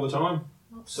chat all the time.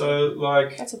 So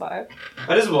like, That's a vibe.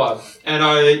 that is a vibe.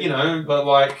 And but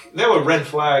like, there were red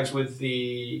flags with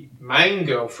the main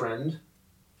girlfriend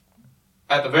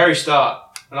at the very start.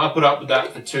 And I put up with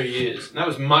that for 2 years. And that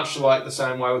was much like the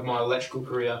same way with my electrical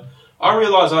career. I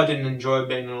realised I didn't enjoy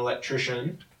being an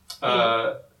electrician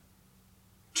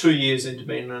 2 years into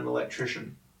being an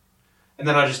electrician. And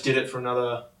then I just did it for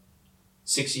another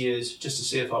 6 years just to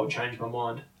see if I would change my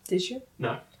mind. Did you?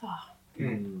 No.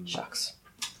 Mm. Shucks.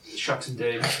 Shucks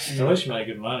indeed. At least you make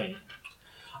good money.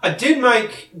 I did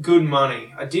make good money.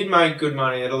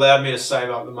 It allowed me to save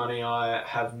up the money I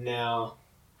have now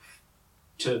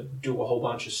to do a whole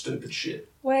bunch of stupid shit.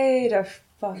 Wait a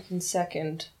fucking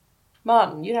second.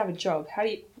 Martin, you have a job.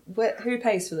 Who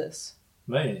pays for this?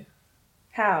 Me.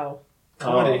 How?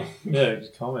 Comedy. Oh, yeah,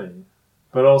 it's comedy.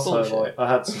 But also, Bullshit. like,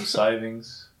 I had some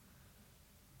savings.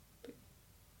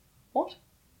 What?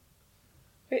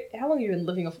 How long have you been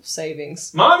living off of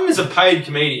savings? Martin is a paid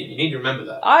comedian. You need to remember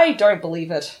that. I don't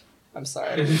believe it. I'm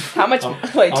sorry. How much?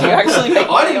 Wait, do you I'm- actually make? I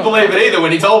money didn't on believe it comedy? either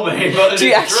when he told me. But Do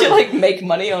you it's actually true. like make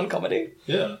money on comedy?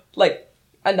 Yeah. Like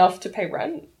enough to pay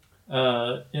rent?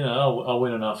 I'll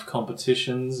win enough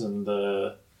competitions and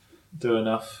do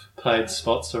enough paid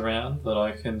spots around that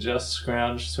I can just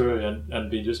scrounge through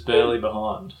and be just barely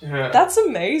behind. Yeah. That's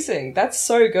amazing. That's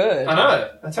so good. I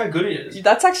know. That's how good he is.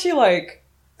 That's actually like,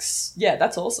 yeah,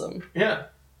 that's awesome. Yeah.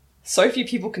 So few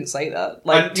people can say that.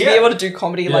 Like, And- to yeah. be able to do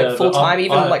comedy Yeah, like but full time,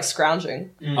 even I- like scrounging.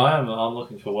 I'm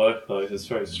looking for work though. It's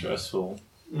very stressful.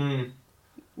 Mm.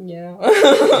 Yeah.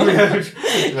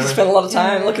 You spend a lot of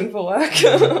time looking for work.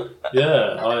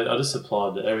 Yeah, I just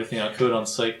applied to everything I could on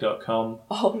Seek.com.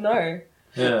 Oh no.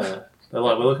 Yeah. They're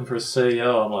like, we're looking for a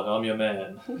CEO. I'm like, I'm your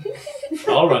man.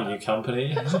 I'll run your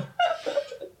company. I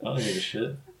don't give a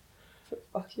shit.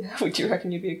 Fuck yeah. Would you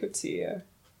reckon you'd be a good CEO?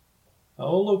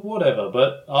 Oh, look, whatever.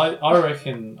 But I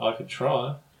reckon I could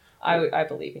try. I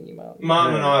believe in you, Martin.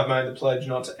 Martin and Yeah. I have made the pledge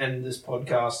not to end this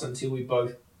podcast until we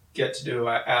both get to do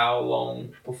our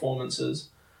hour-long performances.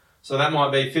 So that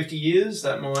might be 50 years,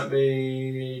 that might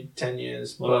be 10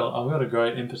 years. Well, I've got a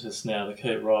great impetus now to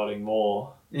keep writing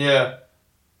more. Yeah.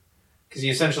 Because he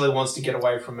essentially wants to get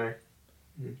away from me.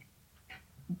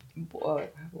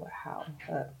 How?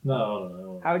 No, I don't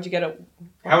know. How would you get it?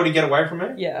 How would he get away from me?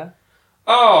 Yeah.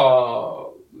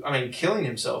 Oh, I mean, killing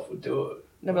himself would do it.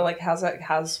 No, but like, how's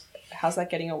that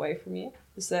getting away from you?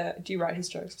 Do you write his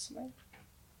jokes or something?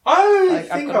 I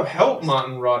Like, I've think got- I've helped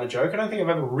Martin write a joke. I don't think I've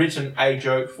ever written a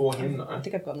joke for him, I though.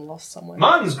 think I've gotten lost somewhere.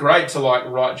 Martin's great to, like,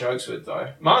 write jokes with,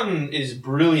 though. Martin is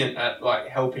brilliant at, like,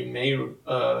 helping me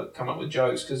come up with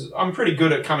jokes, because I'm pretty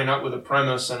good at coming up with a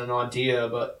premise and an idea,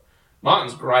 but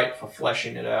Martin's great for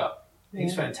fleshing it out.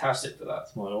 He's Yeah. fantastic for that.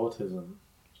 That's my autism.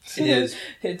 It is.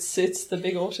 It's the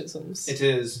big autisms. It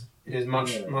is. It is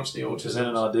much Yeah. much the Present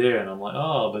an autism. idea, and I'm like,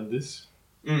 oh, but this.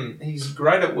 He's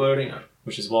great at wording it.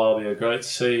 Which is why I'll be a great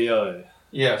CEO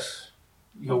Yes.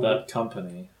 of Your, that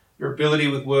company. your ability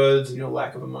with words and your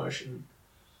lack of emotion.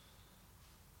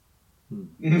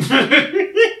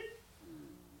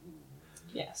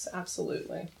 Yes,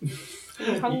 absolutely.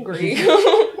 I'm hungry.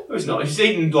 He's not. He's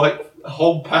eaten like a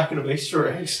whole packet of Easter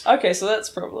eggs. Okay, so that's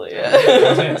probably it.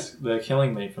 Yes, they're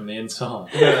killing me from the inside.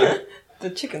 Yeah. The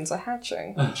chickens are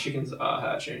hatching. Chickens are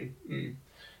hatching.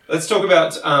 Let's talk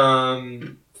about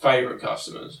favourite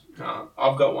customers.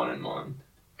 I've got one in mind.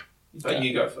 But Yeah.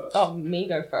 you go first. Oh, me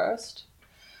go first.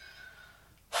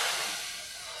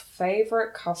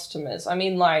 Favorite customers. I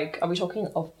mean, like, are we talking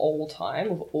of all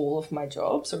time, of all of my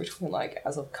jobs? Or are we talking, like,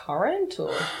 as of current?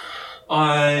 Or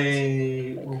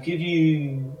I will give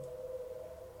you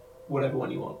whatever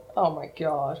one you want. oh my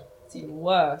god, it's even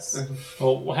worse.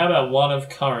 Well, how about one of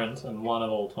current and one of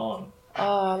all time?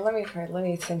 Let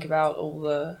me think about all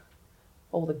the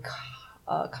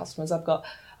customers I've got.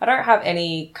 I don't have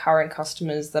any current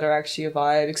customers that are actually a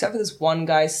vibe, except for this one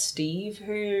guy, Steve,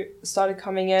 who started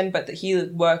coming in, but he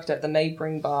worked at the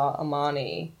neighbouring bar,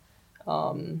 Amani.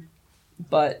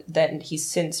 But then he's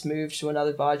since moved to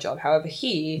another bar job. However,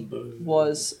 he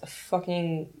was a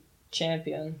fucking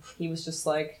champion. He was just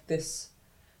like this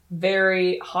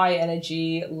very high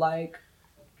energy, like,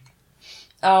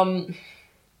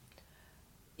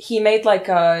 he made like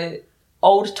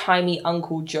old-timey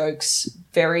uncle jokes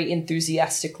very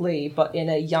enthusiastically, but in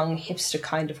a young hipster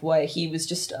kind of way. He was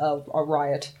just a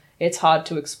riot. It's hard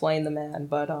to explain the man,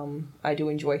 but I do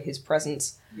enjoy his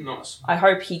presence. Nice. I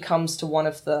hope he comes to one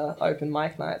of the open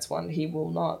mic nights one. He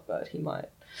will not, but he might.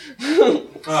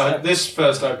 This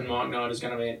first open mic night is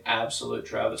going to be an absolute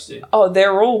travesty. Oh,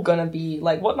 they're all gonna be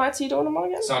like, what nights are you doing them on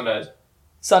again? Sundays.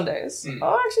 Sundays. Mm.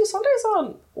 Oh, actually, Sundays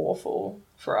aren't awful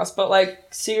for us, but like,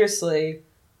 seriously,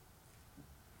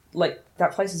 like,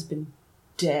 that place has been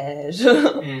dead.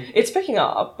 It's picking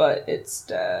up, but it's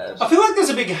dead. I feel like there's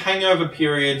a big hangover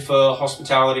period for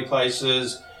hospitality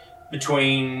places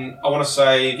between, I want to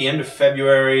say, the end of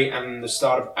February and the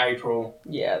start of April.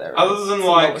 Yeah, there Other is. than It's the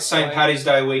like lowest St. point. Paddy's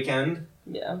Day weekend,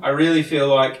 Yeah. I really feel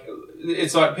like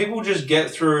it's like people just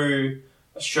get through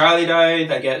Australia Day,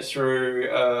 they get through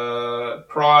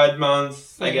Pride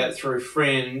Month, they get through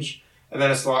Fringe, and then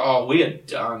it's like, oh, we are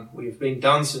done. We've been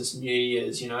done since New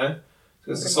Year's, you know?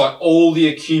 Because it's like all the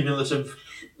accumulative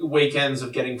weekends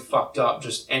of getting fucked up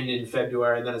just end in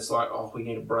February, and then it's like, oh, we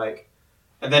need a break.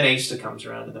 And then Easter comes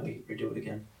around, and then we redo it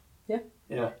again.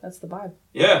 That's the vibe.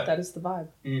 Yeah. That is the vibe.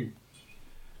 And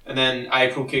then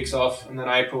April kicks off, and then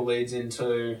April leads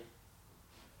into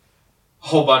a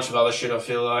whole bunch of other shit, I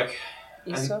feel like.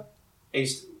 Easter?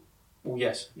 Well,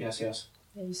 yes. Yeah,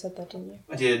 you said that, didn't you?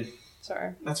 I did.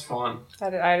 Sorry. That's fine. I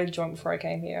had a joint before I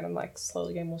came here, and I'm like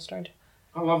slowly getting more stoned.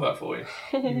 I love that for you.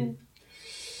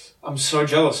 I'm so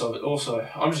jealous of it also.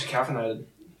 I'm just caffeinated.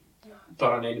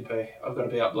 But I need to be. I've got to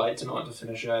be up late tonight to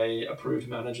finish a approved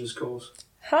manager's course.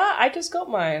 Ha! I just got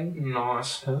mine.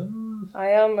 Nice. I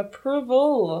am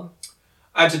approval.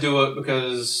 I had to do it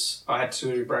because I had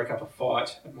to break up a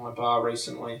fight at my bar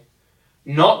recently.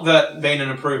 Not that being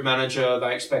an approved manager,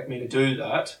 they expect me to do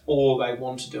that, or they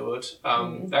want to do it.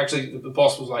 Actually, the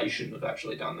boss was like, you shouldn't have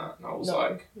actually done that. And I was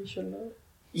like, you shouldn't have.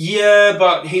 yeah,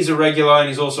 but he's a regular, and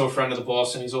he's also a friend of the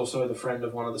boss, and he's also the friend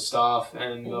of one of the staff,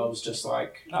 and I was just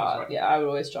like... Yeah, I would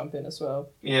always jump in as well.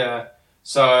 Yeah.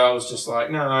 So I was just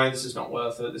like, no, this is not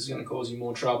worth it. This is going to cause you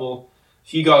more trouble.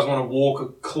 If you guys want to walk a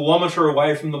kilometre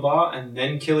away from the bar and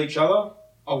then kill each other,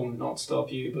 I will not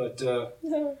stop you, but...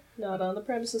 Not on the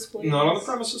premises, please. Not on the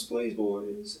premises, please,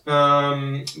 boys.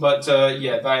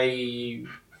 Yeah, they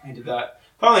did that.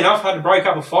 Funnily enough, had to break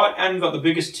up a fight and got the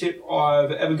biggest tip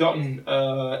I've ever gotten,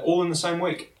 all in the same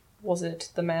week. Was it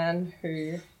the man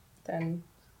who then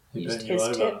He used bent you his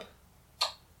over. tip?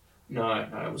 No,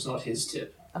 it was not his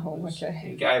tip. Oh, okay.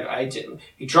 He gave a tip.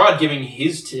 He tried giving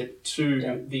his tip to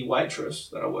Yeah. the waitress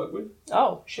that I work with.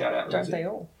 Oh, Shout out, don't Lindsay. they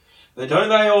all? Don't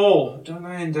they all? Don't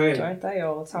they indeed? Don't they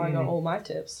all? That's how I got all my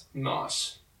tips.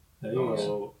 Nice. There you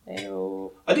go.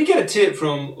 Ew. I did get a tip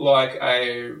from, like,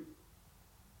 a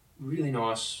really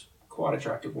nice, quite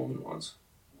attractive woman once.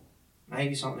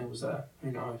 Maybe something was there.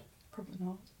 Who knows? Probably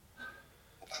not.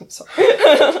 I'm sorry.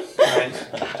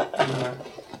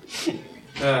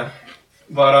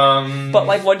 But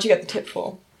like, what did you get the tip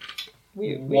for?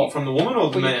 What, from the woman or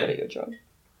the Were you good at man? your job?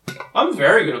 I'm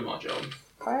very good at my job.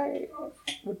 I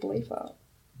would believe that.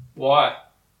 Why?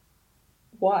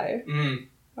 Why?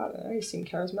 I don't know, you seem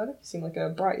charismatic. You seem like a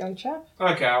bright young chap.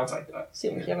 Okay, I'll take that. You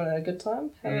seem like you're having a good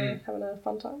time. Having a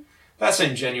fun time. That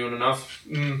seemed genuine enough.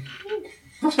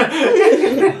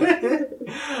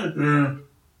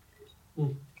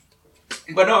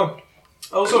 But no,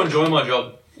 I also enjoy my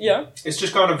job. Yeah. It's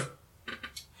just kind of,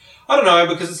 I don't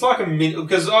know, because it's like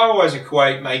because I always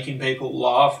equate making people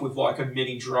laugh with like a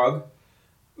mini drug.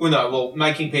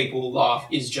 Making people laugh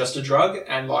is just a drug,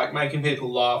 and like making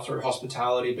people laugh through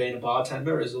hospitality, being a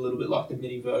bartender, is a little bit like the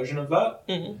mini version of that.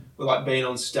 Mm-hmm. With like being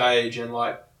on stage and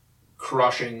like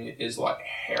crushing is like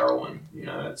heroin,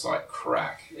 it's like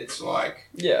crack. It's like,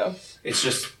 Yeah.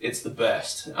 it's the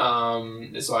best.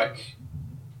 It's like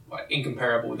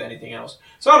incomparable with anything else.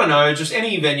 So I don't know, just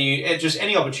any venue, just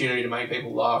any opportunity to make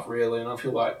people laugh, really. And I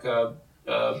feel like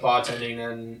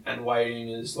bartending and waiting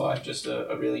is like just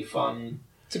a really fun.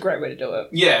 It's a great way to do it.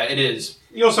 Yeah, it is.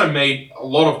 You also meet a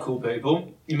lot of cool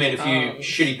people. You meet a few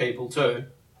shitty people too.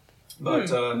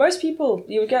 But most people,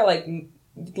 you would get like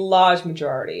large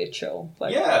majority are chill.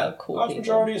 Like, cool large people.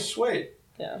 majority is sweet.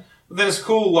 Yeah. But then it's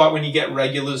cool, like when you get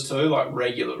regulars too, like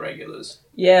regulars.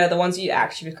 Yeah, the ones you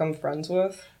actually become friends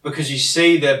with. Because you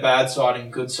see their bad side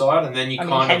and good side, and then you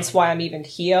hence why I'm even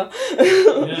here.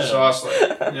 Precisely.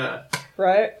 Yeah.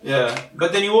 Right? Yeah.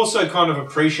 But then you also kind of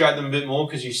appreciate them a bit more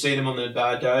because you see them on their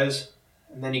bad days.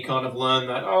 And then you kind of learn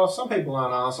that, some people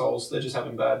aren't assholes, they're just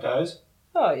having bad days.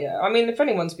 Oh, yeah. I mean, if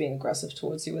anyone's being aggressive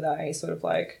towards you without any sort of,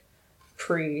 like,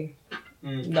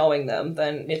 knowing them,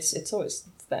 then it's always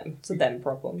them. It's a them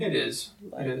problem. It is.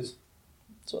 Like, it is.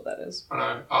 That's what that is. I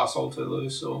know, arsehole too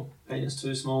loose or penis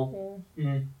too small.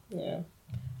 Yeah.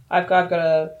 I've got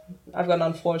an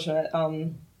unfortunate,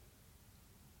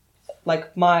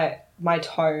 like, my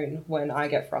tone when I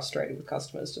get frustrated with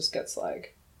customers just gets,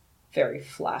 like, very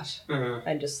flat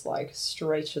and just, like,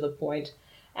 straight to the point.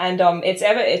 And it's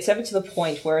ever to the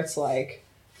point where it's like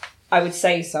I would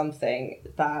say something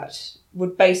that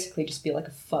would basically just be like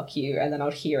a fuck you, and then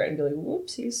I'd hear it and be like,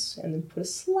 whoopsies, and then put a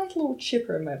slight little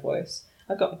chipper in my voice.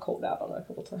 I've gotten called out on it a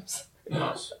couple of times.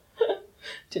 Nice.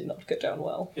 Did not go down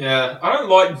well. Yeah, I don't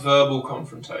like verbal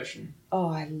confrontation. Oh,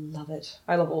 I love it.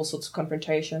 I love all sorts of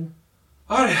confrontation.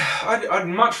 I'd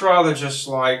much rather just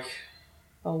like...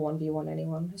 I'll 1v1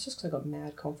 anyone. It's just because I got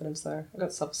mad confidence though. I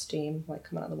got self-esteem, like,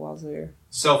 coming out of the wazoo.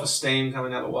 Self-esteem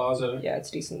coming out the wazoo. Yeah,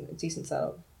 it's decent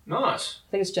setup. Nice.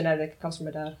 I think it's genetic. It comes from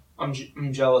my dad. I'm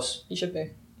jealous. You should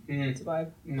be. It's a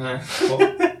vibe. No. Well,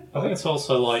 I think it's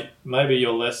also like maybe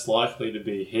you're less likely to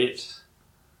be hit.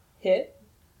 Hit?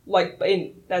 Like by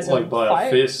a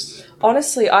fist.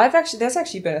 Honestly, there's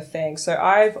actually been a thing. So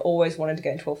I've always wanted to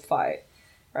get into a fight,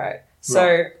 right?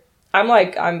 So I'm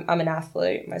an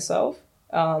athlete myself.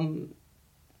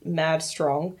 Mad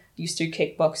strong, used to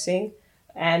kickboxing,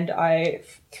 and I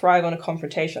thrive on a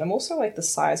confrontation. I'm also like the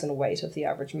size and weight of the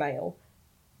average male.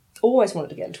 Always wanted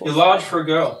to get into a You're fight. large for a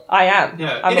girl. I am.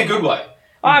 Yeah, in a good way.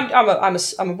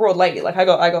 I'm a broad lady. Like I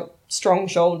got strong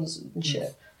shoulders and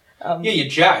shit. Yeah, you're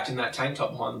jacked in that tank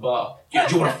top behind the bar. Yeah,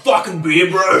 do you want a fucking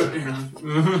beer, bro?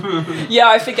 Yeah,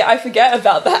 I forget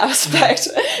about that aspect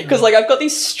because like I've got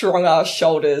these strong ass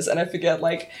shoulders, and I forget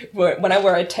like when I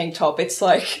wear a tank top, it's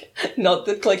like not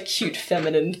the like cute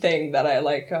feminine thing that I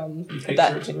like.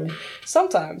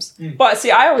 Sometimes, but see,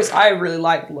 I really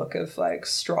like the look of like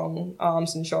strong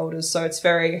arms and shoulders, so it's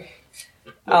very.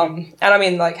 And I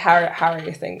mean, like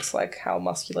Harry thinks like how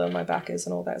muscular my back is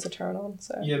and all that is a turn on.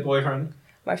 So yeah, boyfriend.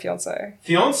 My fiance.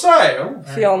 Fiance? Oh,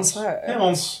 fiance.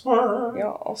 Fiance.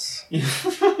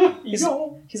 Yes.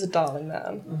 He's a darling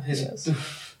man. Yes.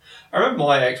 I remember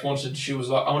my ex she was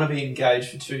like, I want to be engaged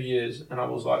for 2 years. And I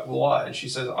was like, why? And she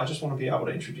says, I just want to be able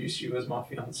to introduce you as my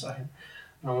fiance. And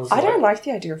I don't like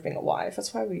the idea of being a wife.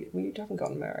 That's why we haven't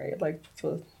gotten married. Like,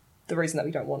 for the reason that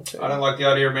we don't want to. I don't like the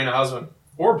idea of being a husband.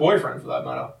 Or a boyfriend, for that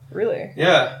matter. Really?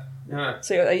 Yeah.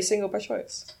 So are you single by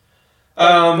choice?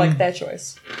 Like their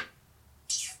choice?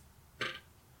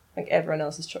 Like everyone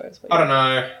else's choice. I don't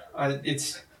know. I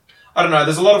don't know.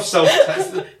 There's a lot of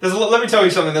let me tell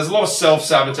you something. There's a lot of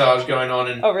self-sabotage going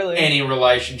on in any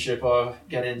relationship I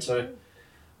get into.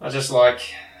 I just like,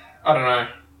 I don't know.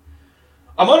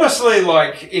 I'm honestly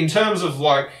like, in terms of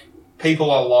like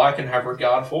people I like and have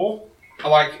regard for, I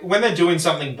like when they're doing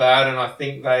something bad and I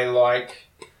think they like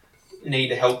need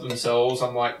to help themselves,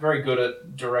 I'm like very good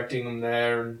at directing them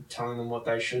there and telling them what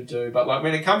they should do. But like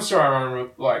when it comes to our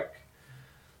own like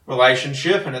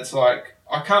relationship, and it's like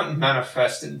I can't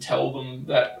manifest and tell them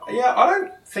that I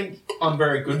don't think I'm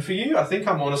very good for you. I think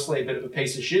I'm honestly a bit of a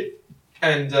piece of shit,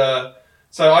 and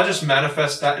so I just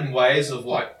manifest that in ways of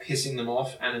like pissing them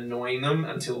off and annoying them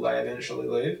until they eventually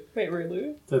leave. Wait,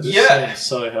 really? That just seems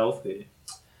so healthy.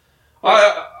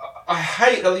 I I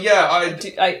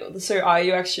hate. So are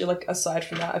you actually, like, aside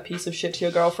from that, a piece of shit to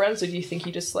your girlfriends, or do you think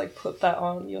you just, like, put that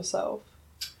on yourself?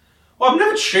 Well, I've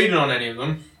never cheated on any of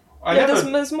them.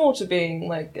 There's more to being,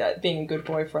 like, being a good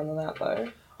boyfriend than that,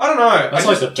 though. I don't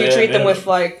know. Do you treat them with,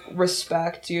 like,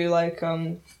 respect? Do you, like,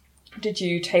 did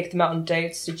you take them out on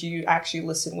dates? Did you actually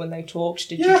listen when they talked?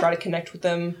 Did you try to connect with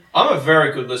them? I'm a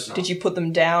very good listener. Did you put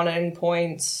them down at any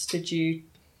points? Did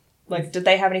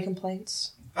they have any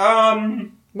complaints?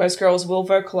 Most girls will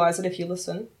vocalize it if you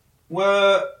listen.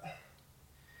 I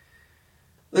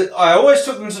always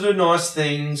took them to do nice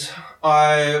things.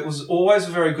 I was always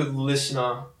a very good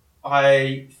listener.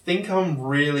 I think I'm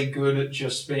really good at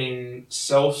just being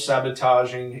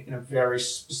self-sabotaging in a very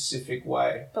specific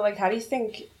way. But, like, how do you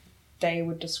think they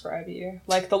would describe you?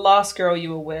 Like, the last girl you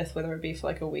were with, whether it be for,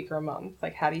 like, a week or a month,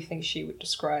 like, how do you think she would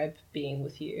describe being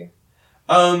with you?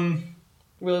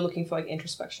 Really looking for, like,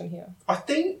 introspection here. I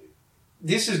think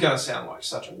this is going to sound like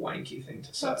such a wanky thing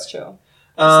to say. That's chill.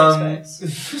 It's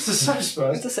a safe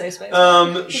space. It's a safe space.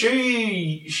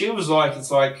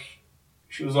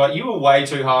 She was like, you were way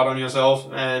too hard on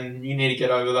yourself and you need to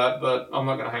get over that, but I'm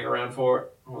not going to hang around for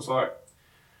it. I was like,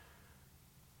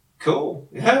 cool.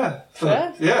 Yeah.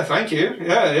 Fair. Yeah, thank you.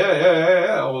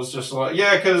 Yeah. I was just like,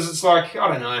 because it's like, I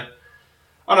don't know,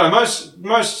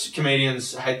 most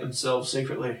comedians hate themselves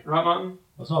secretly, right, Martin?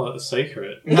 It's not that the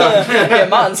secret. No. Yeah,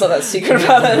 Martin's not that secret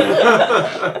about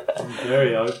it. I'm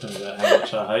very open about how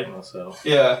much I hate myself.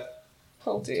 Yeah.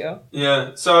 Oh dear.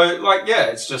 Yeah. So, like,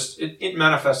 it's just, it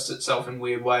manifests itself in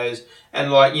weird ways.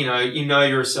 And, like, you know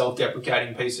you're a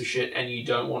self-deprecating piece of shit and you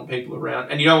don't want people around.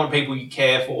 And you don't want people you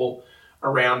care for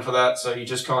around for that. So you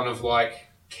just kind of, like,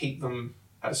 keep them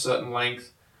at a certain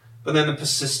length. But then the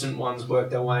persistent ones work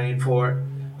their way in for it.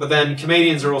 But then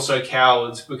comedians are also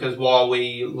cowards because while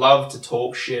we love to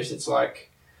talk shit, it's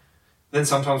like, then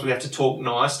sometimes we have to talk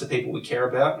nice to people we care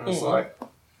about. And it's like,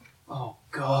 oh,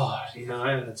 God,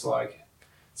 and it's like,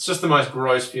 it's just the most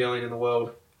gross feeling in the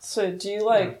world. So do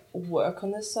you, work on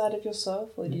this side of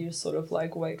yourself? Or do you just sort of,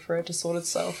 wait for it to sort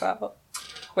itself out?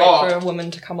 Wait for a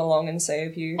woman to come along and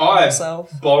save you from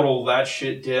yourself? Bottle that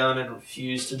shit down and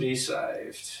refuse to be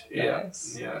saved.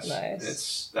 Nice. Yeah. Yes.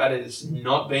 Nice. That is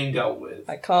not being dealt with.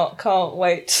 I can't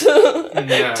wait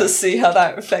to see how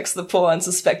that affects the poor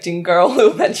unsuspecting girl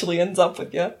who eventually ends up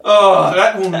with you. Oh,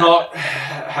 that will not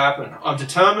happen. I'm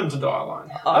determined to die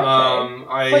alone.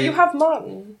 Okay. But you have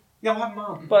Martin. Yeah, I'll have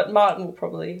Martin. But Martin will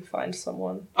probably find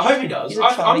someone. I hope he does. He's a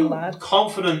charming I'm lad.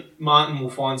 confident Martin will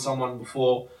find someone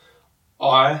before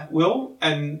I will,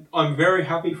 and I'm very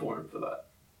happy for him for that.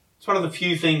 It's one of the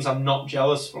few things I'm not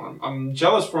jealous for him. I'm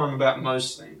jealous for him about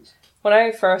most things. When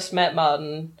I first met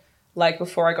Martin,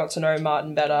 before I got to know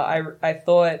Martin better, I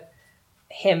thought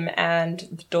him and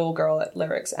the doll girl at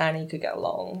Lyrics, Annie, could get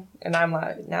along. And I'm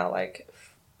now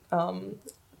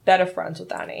better friends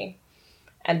with Annie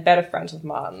and better friends with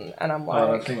Martin. And I'm I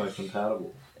don't think they're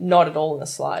compatible. Not at all in the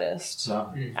slightest.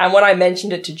 No. And when I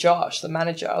mentioned it to Josh, the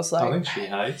manager, I was like, I think she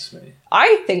hates me.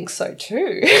 I think so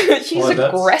too. She's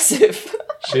aggressive.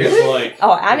 She's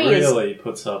Annie really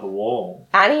puts up a wall.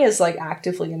 Annie is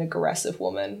actively an aggressive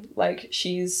woman.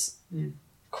 She's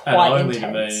quite and only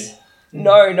intense. To me.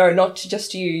 No, not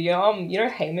just you. You know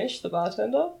Hamish, the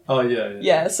bartender? Oh, yeah.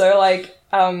 Yeah, so,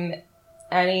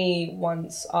 Annie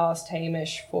once asked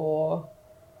Hamish for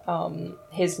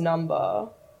his number,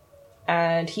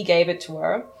 and he gave it to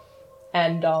her,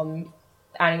 and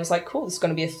Annie was like, cool, this is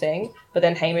going to be a thing. But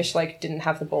then Hamish, didn't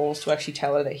have the balls to actually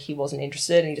tell her that he wasn't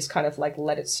interested, and he just kind of,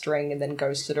 let it string and then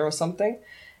ghosted her or something.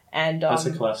 And that's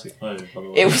a classic move, by the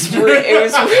way. It was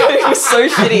so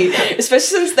shitty, especially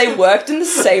since they worked in the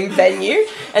same venue.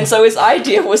 And so his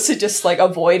idea was to just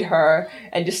avoid her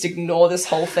and just ignore this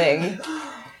whole thing,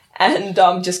 and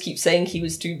just keep saying he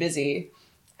was too busy.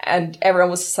 And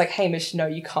everyone was just like, Hamish, no,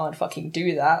 you can't fucking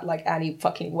do that. Annie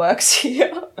fucking works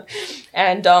here.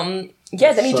 And then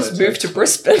he just moved to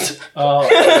Brisbane. Oh,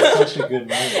 that's such a good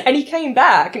move. And he came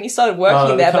back and he started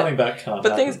working there. Coming back can't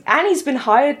happen. Annie's been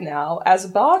hired now as a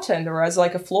bartender or as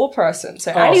a floor person.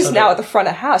 So Annie's now at the front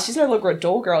of house. She's no longer a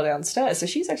door girl downstairs. So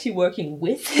she's actually working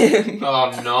with him.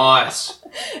 Oh, nice.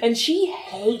 And she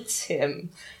hates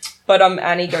him. But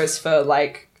Annie goes for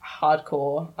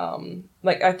hardcore.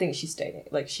 I think she's dating.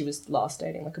 She was last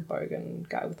dating a bogan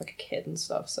guy with a kid and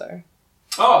stuff. So.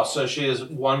 Oh, so she has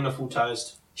wonderful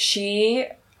taste. She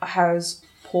has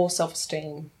poor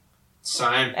self-esteem.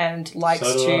 Same. And likes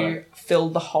to fill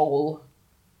the hole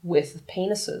with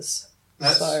penises.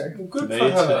 That's good me for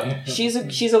her. too. She's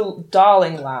a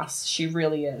darling lass. She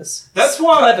really is. That's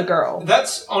why clever girl.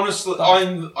 That's honestly,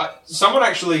 someone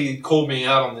actually called me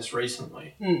out on this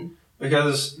recently.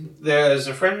 Because there's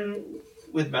a friend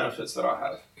with benefits that I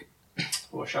have,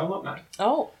 who I shall not name,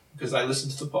 Oh. because they listen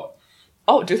to the pod.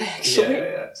 Oh, do they actually?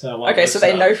 Yeah. So Okay, so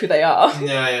they know who they are.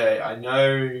 Yeah, I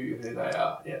know who they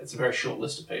are. Yeah, it's a very short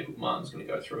list of people. Martin's going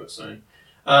to go through it soon.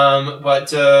 But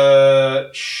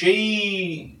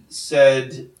she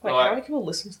said, Wait, how many people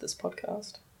listen to this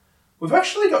podcast? we've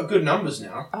actually got good numbers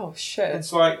now. Oh, shit.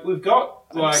 It's like, we've got,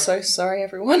 I'm like... so sorry,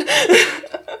 everyone.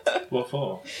 What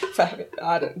for? For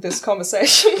this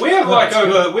conversation. We have like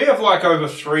over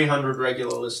 300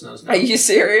 regular listeners now. Are you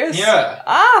serious? Yeah.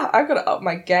 I've got to up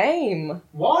my game.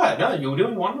 Why? No, you're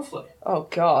doing wonderfully. Oh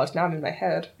god, now I'm in my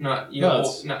head. No, you're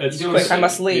it's you're quick, doing Quick, I so-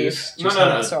 must leave. Just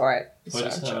No. It's alright. We're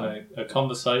just having a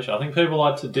conversation. I think people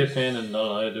like to dip in and, I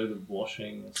don't know, do the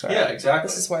washing. Sorry. Yeah, exactly.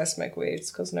 This is why I smoke weed,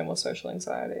 it's because no more social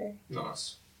anxiety.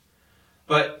 Nice.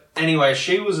 But anyway,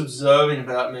 she was observing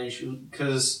about me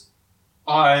because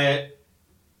I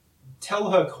tell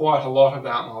her quite a lot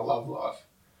about my love life.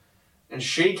 And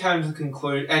she came to the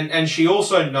conclusion, and she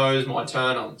also knows my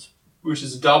turn-ons, which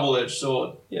is a double-edged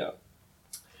sword. Yeah.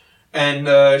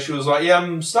 And she was like, yeah,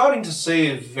 I'm starting to see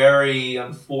a very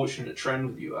unfortunate trend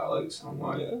with you, Alex. And I'm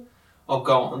like, Yeah. oh,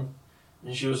 go on.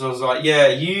 And I was like, yeah,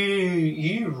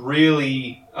 you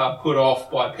really are put off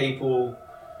by people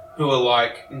who are,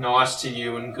 like, nice to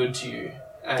you and good to you.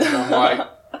 And I'm like,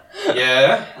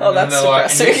 yeah. And Oh, that's they're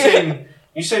like, depressing. and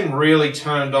you seem really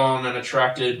turned on and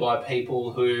attracted by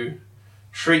people who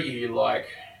treat you like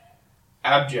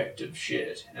abject of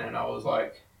shit. And I was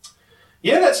like,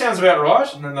 yeah, that sounds about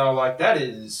right. And then they were like, that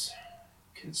is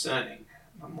concerning.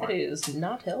 I'm It like, is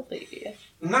not healthy.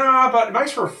 nah, but it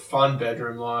makes for a fun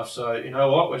bedroom life. So, you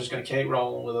know what? We're just going to keep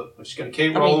rolling with it. We're just going to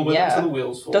keep rolling with it yeah. until the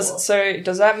wheels fall off.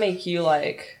 Does that make you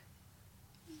like...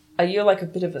 Are you like a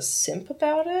bit of a simp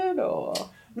about it, or...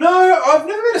 No, I've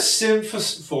never been a simp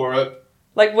for it.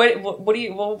 Like,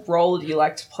 what role do you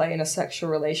like to play in a sexual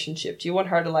relationship? Do you want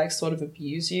her to, like, sort of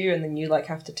abuse you and then you, like,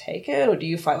 have to take it, or do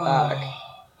you fight back?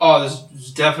 Oh,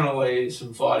 there's definitely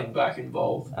some fighting back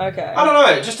involved. Okay. I don't know.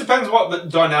 It just depends what the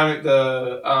dynamic,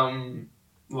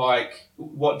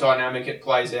 what dynamic it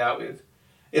plays out with.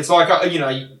 It's like, you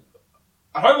know,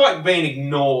 I don't like being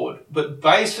ignored, but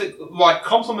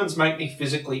compliments make me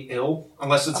physically ill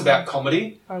unless it's about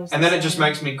comedy, and then it just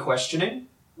makes me questioning.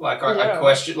 Like, I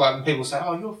question, like, when people say,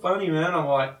 oh, you're funny, man. I'm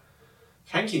like,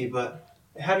 thank you, but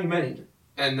how do you mean?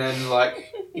 And then,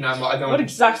 like, you know, I go... What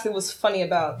exactly was funny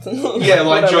about Yeah, like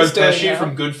what I Joe was doing Pesci now?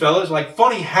 from Goodfellas. Like,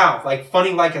 funny how? Like,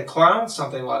 funny like a clown?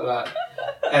 Something like that.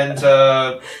 And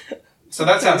so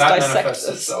that's how Let's that dissect manifests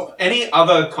this. itself. Any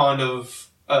other kind of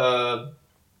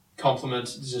compliment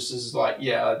just is like,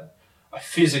 yeah, I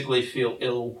physically feel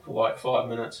ill for like 5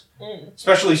 minutes.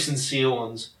 Especially sincere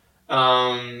ones.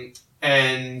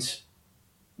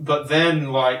 But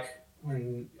then, like,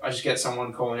 when I just get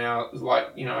someone calling out, like,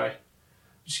 you know,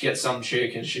 just get some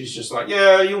chick and she's just like,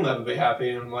 yeah, you'll never be happy.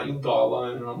 And I'm like, you'll die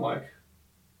alone. And I'm like,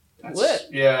 What?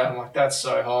 Yeah, I'm like, that's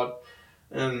so hot.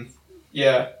 And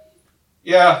yeah,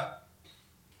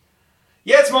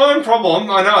 it's my own problem,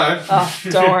 I know. Oh,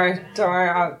 don't worry.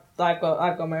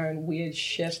 I've got my own weird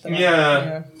shit. That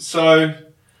Yeah. So,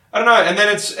 I don't know.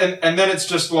 And then it's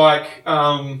just like,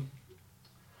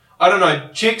 I don't know,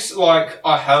 chicks, like,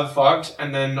 I have fucked,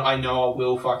 and then I know I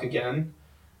will fuck again.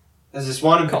 There's this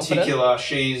one in Confident? particular,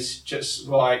 she's just,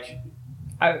 like...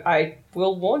 I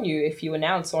will warn you, if you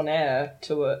announce on air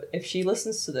to her, if she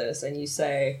listens to this and you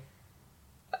say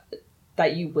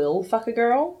that you will fuck a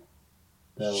girl,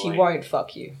 They're she like, won't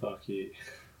fuck you. Fuck you.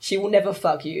 She will never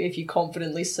fuck you if you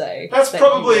confidently say That's that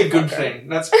probably you a will good fuck her. thing.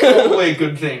 That's probably a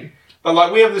good thing. But,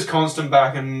 like, we have this constant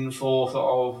back and forth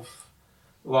of,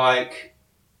 like...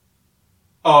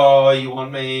 oh, you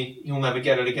want me, you'll never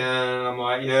get it again. And I'm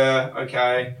like, yeah,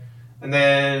 okay. And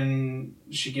then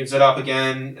she gives it up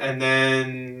again, and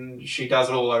then she does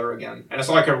it all over again. And it's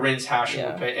like a rinse, hash,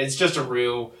 and repeat. It's just a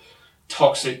real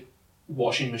toxic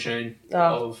washing machine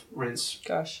of rinse.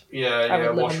 Gosh, Yeah,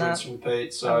 would live wash, in that. rinse, and repeat. I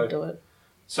So, would do it.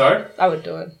 so I would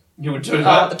do it. you would do The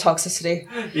that? toxicity.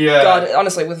 Yeah. God,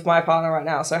 honestly, with my partner right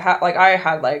now. So, I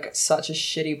had, like, such a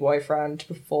shitty boyfriend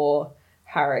before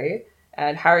Harry.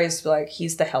 And Harry's, like,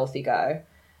 he's the healthy guy.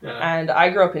 Yeah. And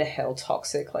I grew up in a hell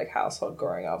toxic, like, household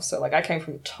growing up. So, like, I came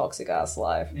from a toxic-ass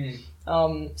life.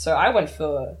 So I went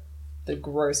for the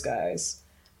gross guys.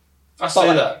 I see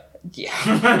like, that.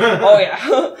 Yeah. Oh,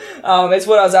 yeah. It's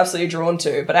what I was absolutely drawn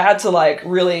to. But I had to, like,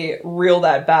 really reel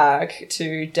that back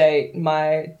to date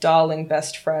my darling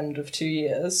best friend of 2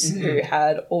 years who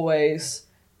had always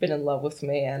been in love with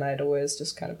me. And I'd always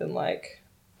just kind of been like...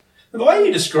 The way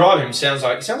you describe him sounds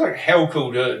like a hell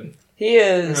cool dude. He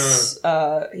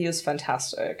is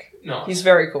fantastic. Nice. He's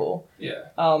very cool. Yeah.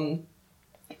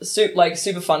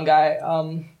 Super fun guy.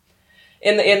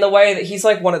 In the way that he's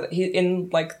like in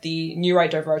like the New Right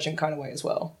Divergent kind of way as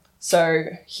well. So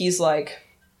he's like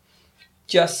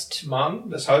just Mum,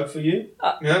 there's hope for you.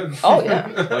 Yeah. Oh yeah.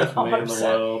 Both me in the 100%.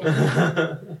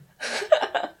 world.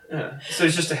 Yeah. So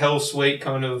he's just a hell sweet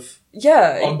kind of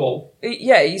Yeah. oddball.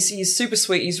 Yeah, he's super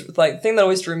sweet. He's like, the thing that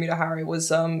always drew me to Harry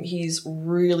was he's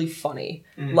really funny.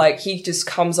 Like he just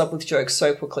comes up with jokes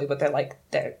so quickly, but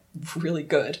they're really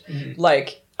good.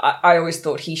 Like I always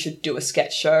thought he should do a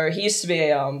sketch show. He used to be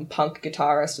a punk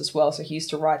guitarist as well, so he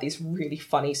used to write these really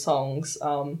funny songs.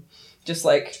 Just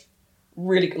like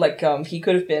really like he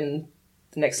could have been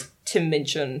the next Tim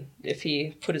Minchin if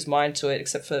he put his mind to it,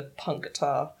 except for punk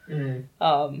guitar.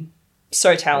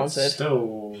 So talented. It's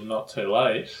still not too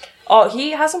late. Oh,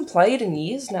 he hasn't played in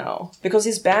years now because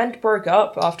his band broke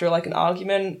up after like an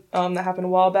argument that happened a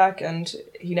while back, and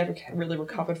he never really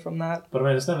recovered from that. But I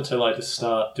mean, it's never too late to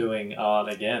start doing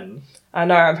art again. I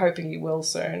know, I'm hoping he will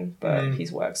soon, but he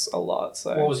works a lot,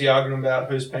 so... What was the argument about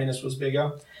whose penis was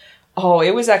bigger? Oh,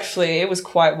 it was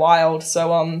quite wild.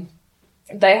 So,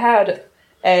 they had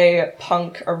a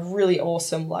really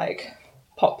awesome, like,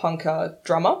 pop punk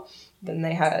drummer. Then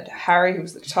they had Harry, who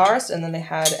was the guitarist, and then they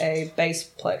had a bass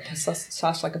player,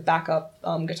 slash like a backup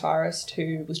guitarist,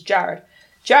 who was Jared.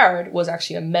 Jared was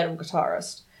actually a metal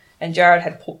guitarist, and Jared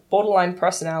had borderline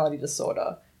personality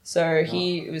disorder. So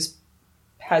he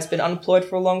has been unemployed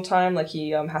for a long time. Like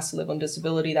he has to live on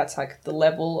disability. That's like the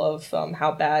level of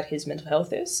how bad his mental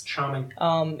health is. Charming.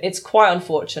 It's quite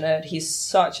unfortunate. He's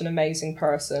such an amazing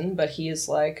person, but he is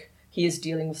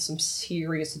dealing with some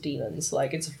serious demons.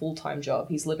 Like, it's a full-time job.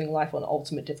 He's living life on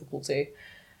ultimate difficulty.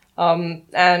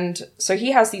 And so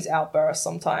he has these outbursts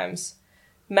sometimes.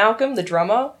 Malcolm, the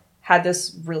drummer, had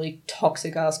this really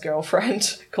toxic-ass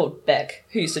girlfriend called Beck,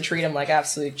 who used to treat him like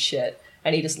absolute shit,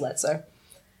 and he just lets her.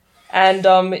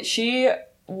 And she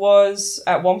was,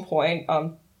 at one point,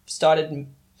 started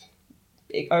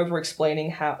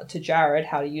over-explaining to Jared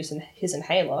how to use his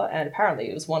inhaler, and apparently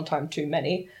it was one time too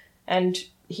many, and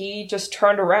he just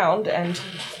turned around and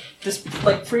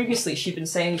previously she'd been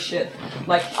saying shit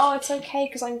like, oh, it's okay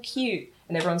because I'm cute.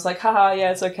 And everyone's like, haha,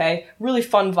 yeah, it's okay. Really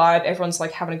fun vibe. Everyone's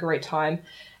like having a great time.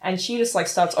 And she just like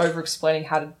starts over explaining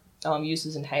how to use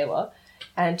his inhaler.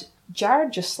 And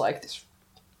Jared just like this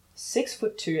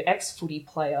 6'2" ex-footy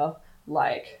player,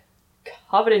 like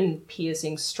covered in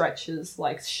piercings, stretches,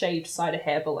 like shaved side of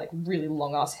hair, but like really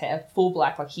long ass hair, full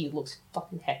black, like he looks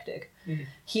fucking hectic.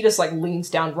 He just like leans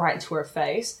down right into her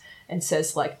face and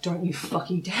says like, don't you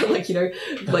fucking dare, like, you know,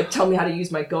 like tell me how to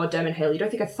use my goddamn inhaler. You don't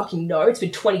think I fucking know? It's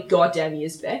been 20 goddamn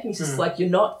years back. And he's just like, you're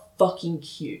not fucking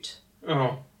cute.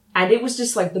 Oh. And it was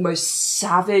just like the most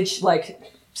savage, like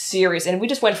serious. And we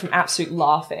just went from absolute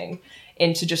laughing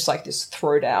into just like this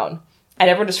throwdown. And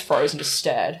everyone just froze and just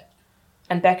stared.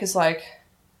 And Becca's like,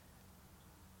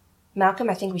 Malcolm,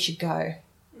 I think we should go.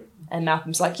 And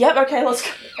Malcolm's like, yep, okay, let's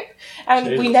go.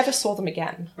 And we never saw them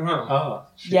again.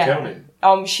 She killed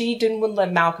him. She didn't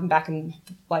let Malcolm back in,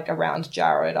 like, around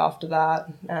Jared after that.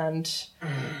 And,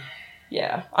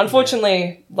 yeah.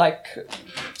 Unfortunately, like,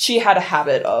 she had a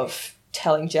habit of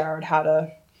telling Jared how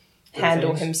to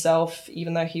handle himself,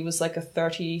 even though he was, like, a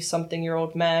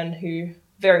 30-something-year-old man who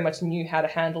very much knew how to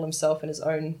handle himself in his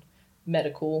own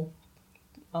medical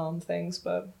things.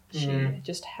 But she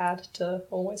just had to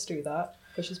always do that.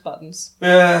 Push his buttons.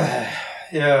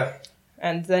 Yeah.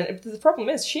 And then the problem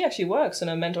is she actually works in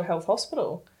a mental health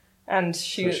hospital. And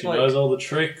she knows all the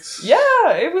tricks.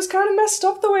 Yeah, it was kind of messed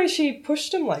up the way she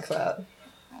pushed him like that.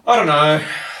 I don't know.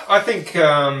 I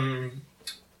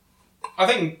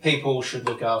think people should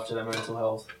look after their mental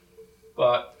health.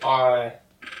 But I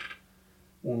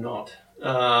will not.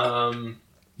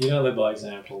 You don't live by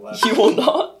example. You will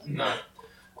not? No.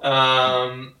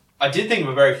 I did think of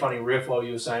a very funny riff while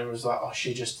you were saying it was like, oh,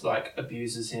 she just like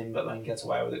abuses him but then gets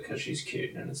away with it because she's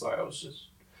cute. And it's like,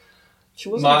 she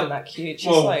wasn't even that cute.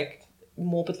 She's like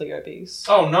morbidly obese.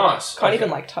 Oh, nice. Can't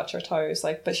even like touch her toes.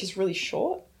 Like, but she's really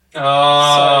short.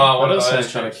 Oh, what else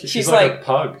is kind of cute? She's like like a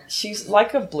pug. She's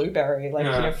like a blueberry, like,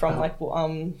 you know, from like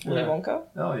Willy Wonka.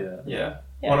 Oh, yeah. Yeah.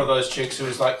 One of those chicks who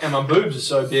was like, and my boobs are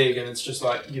so big, and it's just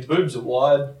like, your boobs are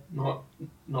wide, not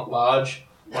large.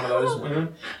 One of those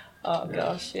women. Oh,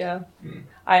 gosh, yeah.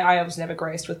 I was never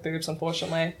graced with boobs,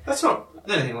 unfortunately. There's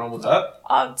anything wrong with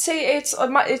that. See, it's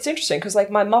interesting, because,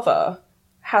 like, my mother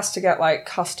has to get, like,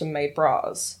 custom-made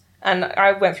bras. And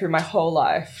I went through my whole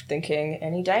life thinking,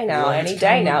 any day now, Yeah, any it's day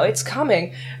coming. now, it's coming.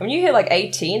 And when you hit like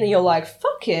 18 and you're like,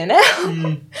 fucking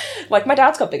hell. Like, my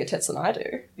dad's got bigger tits than I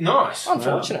do. Nice.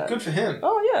 Unfortunate. Good for him.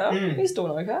 Oh, yeah. Mm. He's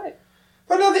doing okay.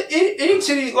 But no, the itty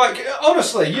titty, like,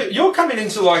 honestly, you're coming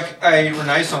into, like, a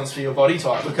renaissance for your body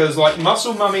type because, like,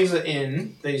 muscle mummies are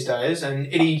in these days and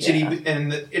itty titty, and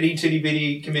the itty titty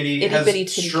bitty committee Itty has bitty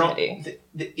titty strong. committee.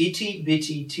 The itty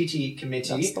bitty titty committee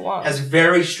That's the one. has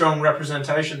very strong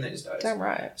representation these days. Damn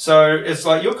right. So it's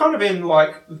like you're kind of in,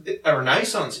 like, a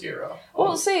renaissance era.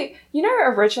 Well, see, you know,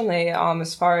 originally,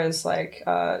 as far as like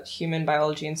human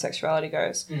biology and sexuality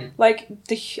goes, like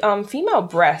the female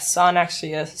breasts aren't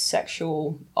actually a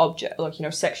sexual object, like, you know,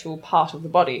 sexual part of the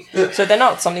body. So they're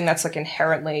not something that's like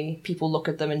inherently people look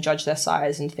at them and judge their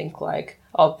size and think like,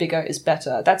 oh, bigger is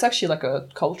better. That's actually like a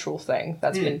cultural thing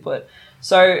that's been put.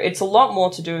 So it's a lot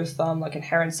more to do with like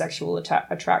inherent sexual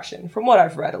attraction, from what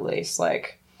I've read at least.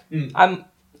 Like,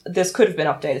 this could have been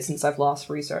updated since I've last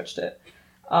researched it.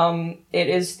 It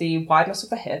is the wideness of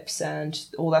the hips and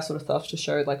all that sort of stuff to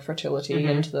show like fertility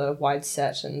and the wide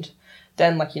set, and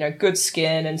then like, you know, good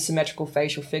skin and symmetrical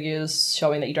facial figures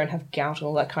showing that you don't have gout and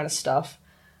all that kind of stuff.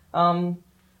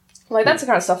 Like, that's the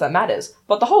kind of stuff that matters.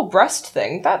 But the whole breast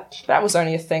thing, that was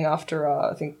only a thing after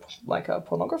I think like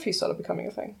pornography started becoming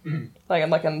a thing.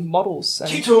 Like, and models and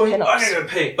Keep talking. pinups. I need to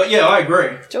pee. But yeah, I agree.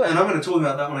 Do it. And I'm going to talk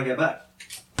about that when I get back.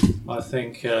 I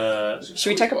think. Should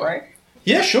we take a break?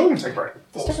 Yeah, sure, we can take a break.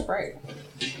 Let's take a break.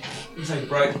 Let's take a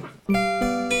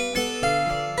break.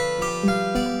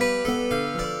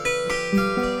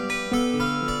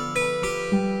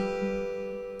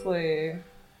 Blue.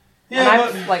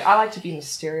 Yeah, And I like to be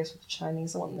mysterious with the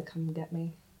Chinese. I want them to come get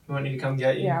me. I want you to come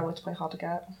get you. Yeah, I like to play hard to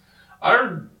get. I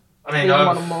mean, Even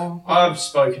want 'em more. I've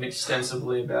spoken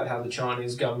extensively about how the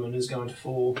Chinese government is going to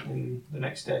fall in the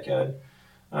next decade.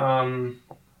 So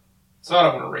I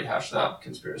don't want to rehash that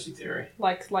conspiracy theory.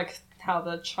 Like how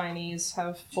the Chinese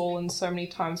have fallen so many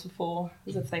times before,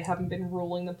 as if they haven't been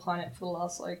ruling the planet for the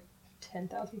last like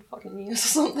 10,000 fucking years or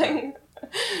something.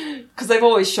 Because they've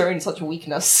always shown such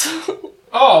weakness.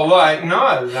 Oh, like,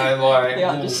 no, they like... They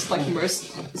are just like the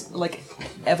most like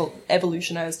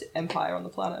evolutionized empire on the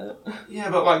planet. Yeah,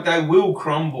 but like they will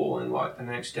crumble in like the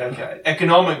next decade.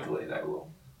 Economically, they will.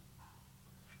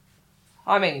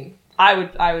 I mean, I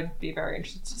would be very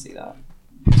interested to see that.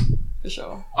 For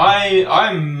sure. I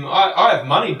have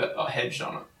money hedged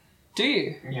on it. Do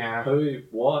you? Yeah. Who?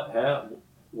 What? How?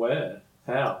 Where?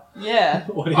 How? Yeah.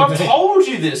 What do you I've mean? told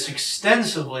you this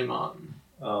extensively, Martin.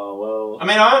 Oh well. I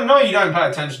mean, I know you don't pay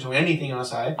attention to anything I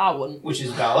say, I wouldn't. which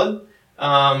is valid.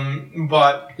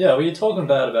 But Yeah, well, you're talking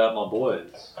bad about my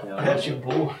boys. You know, that's your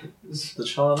boys. the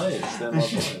Chinese. They're my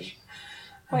boys.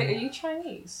 Wait, are you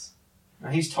Chinese? No,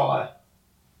 he's Thai.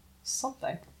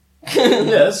 Something.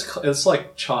 Yeah, it's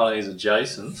like Chinese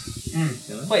adjacent.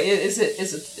 You know? Wait, is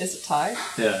it Thai?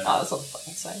 Yeah, Oh, it's not the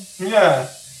fucking same. Yeah.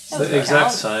 it's Doesn't the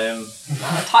exact count. same.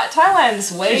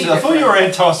 Thailand's way Jesus, I thought different. you were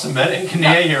anti-Semitic.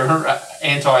 Now you're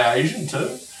anti-Asian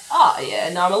too. Oh, yeah,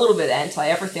 no, I'm a little bit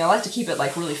anti-everything. I like to keep it,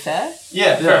 like, really fair.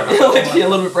 Yeah, fair I enough. like to be a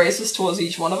little bit racist towards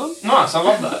each one of them. Nice, I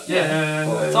love that.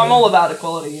 Yeah. So I'm all about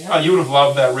equality, you know? Oh, you would have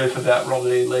loved that riff about Robert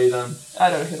E. Lee then. I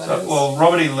don't know who that is. Well,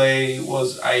 Robert E. Lee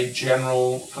was a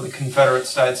general for the Confederate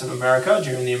States of America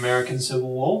during the American Civil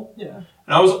War. Yeah.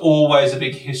 And I was always a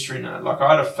big history nerd. Like,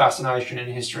 I had a fascination in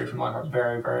history from, like, a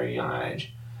very, very young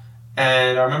age.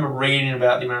 And I remember reading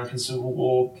about the American Civil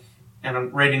War and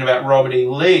I'm reading about Robert E.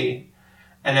 Lee.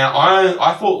 And now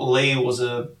I thought Lee was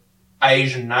a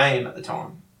Asian name at the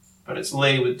time. But it's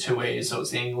Lee with two E's, so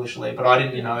it's the English Lee. But I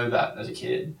didn't know that as a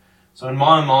kid. So in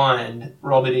my mind,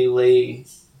 Robert E. Lee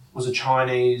was a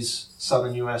Chinese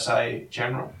Southern USA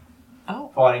general.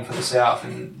 Oh. Fighting for the South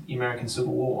in the American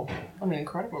Civil War. I mean,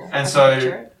 incredible. And I so can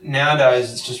picture it.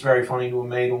 nowadays it's just very funny to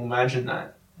me to imagine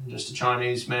that. Just a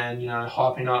Chinese man, you know,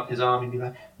 hyping up his army and be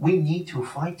like, we need to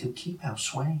fight to keep our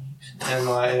slaves. And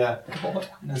like, God.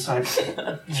 and it's like,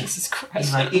 Jesus it's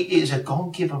Christ. like, it is a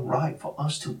God-given right for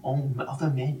us to own other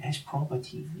men as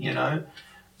property, you know?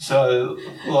 So,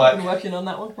 I've been like, working on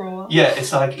that one for a while. yeah,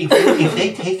 it's like, if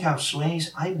they take our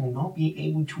slaves, I will not be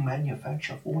able to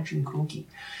manufacture fortune cookie.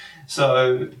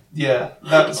 So, yeah,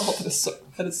 that's... Oh,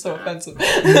 that is so offensive.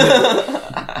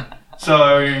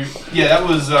 So yeah,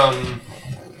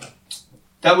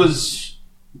 that was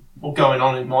what going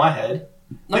on in my head.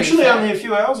 Literally only a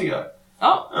few hours ago.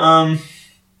 Oh,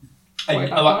 Way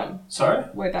back when? Sorry,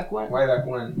 way back when. way back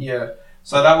when. Yeah.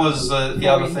 So that was the Before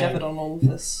other we thing. endeavoured on all of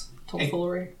this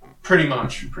tomfoolery. Pretty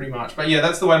much. But yeah,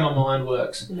 that's the way my mind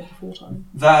works. In the before time.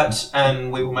 That,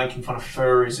 and we were making fun of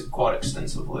furries quite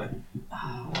extensively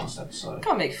last episode.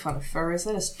 Can't make fun of furries.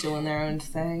 They're just doing their own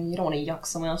thing. You don't want to yuck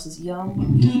someone else's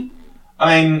yum.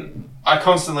 I mean, I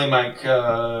constantly make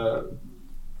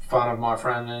fun of my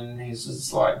friend, and he's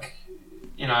just like,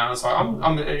 you know, it's like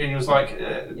and he was like,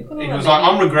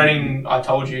 I'm regretting I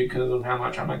told you because of how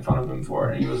much I make fun of him for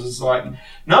it. And he was just like,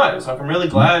 no, it's like I'm really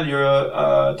glad you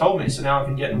told me, so now I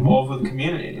can get involved with the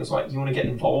community. And he was like, you want to get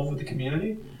involved with the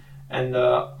community? And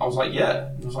I was like, yeah.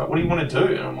 He was like, what do you want to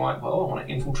do? And I'm like, well, I want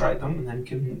to infiltrate them and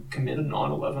then commit a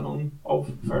 9/11 of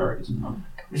furries. Oh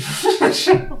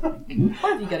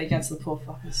what have you got against the poor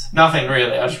fuckers? Nothing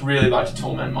really. I just really like to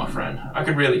torment my friend. I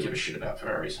could really give a shit about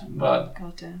furries, but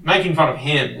Goddamn. making fun of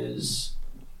him is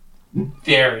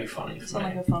very funny for Sound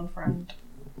me. like a fun friend.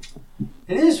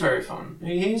 It is very fun.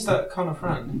 He's that kind of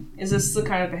friend. Is this the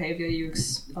kind of behaviour you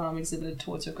exhibited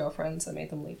towards your girlfriends that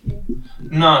made them leave you?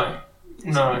 No.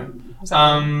 Was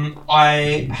that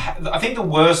I think the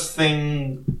worst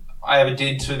thing I ever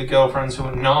did to the girlfriends who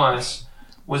were nice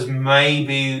was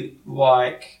maybe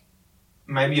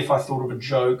if I thought of a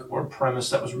joke or a premise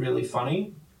that was really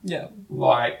funny, Yeah.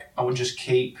 like I would just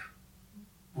keep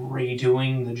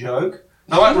redoing the joke.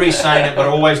 Not like re-saying it, but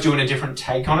always doing a different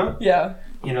take on it. Yeah.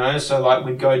 You know, so like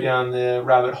we'd go down the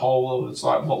rabbit hole of it's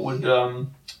like what would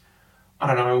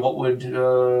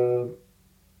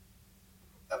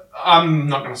I'm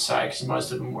not going to say because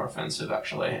most of them were offensive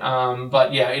actually.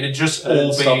 But yeah, it'd just I didn't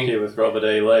all stop be. you with Robert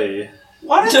E. Lee.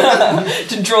 What?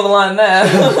 Didn't draw the line there.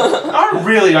 I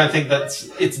really don't think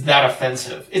it's that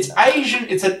offensive. It's Asian.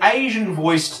 It's an Asian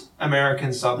voiced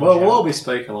American Southern. Well, joke. we'll be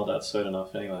speaking like that soon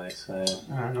enough anyway, so...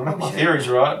 Not if my theory's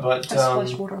right, but I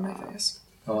splashed water on my face.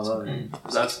 Oh, no.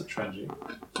 That's the tragic.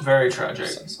 very tragic.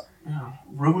 So sorry. Oh,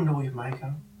 ruined all your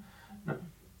makeup. No.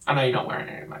 I know you're not wearing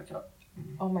any makeup.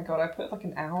 Oh my god, I put like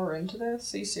an hour into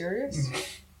this. Are you serious?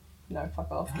 No, fuck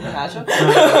off. Can you imagine?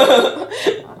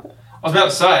 I was about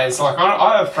to say, it's like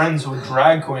I have friends who are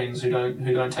drag queens who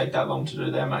don't take that long to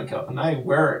do their makeup, and they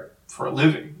wear it for a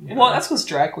living. You know? Well, that's because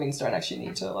drag queens don't actually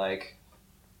need to like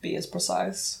be as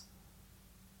precise.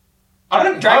 I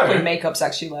don't Drag know. queen makeup's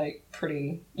actually like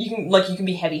pretty. You can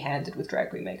be heavy-handed with drag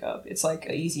queen makeup. It's like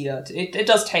easier. It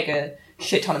does take a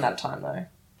shit ton amount of time though.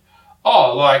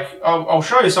 Oh, like I'll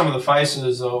show you some of the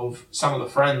faces of some of the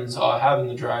friends I have in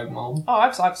the drag mob. Oh,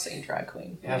 I've seen drag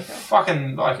queen. Yeah, makeup.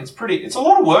 fucking like it's a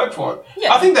lot of work for it.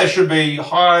 Yeah. I think they should be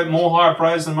more higher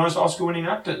praise than most Oscar-winning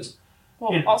actors.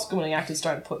 Well, Yeah. Oscar-winning actors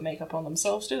don't put makeup on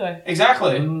themselves, do they?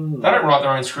 Exactly. They don't write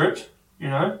their own script. You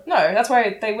know. No, that's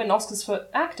why they win Oscars for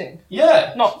acting,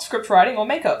 Yeah. not script writing or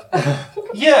makeup.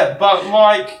 Yeah, but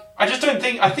like I just don't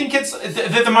think. I think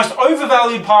they're the most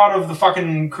overvalued part of the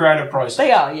fucking creative process.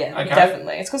 They are, yeah, Okay.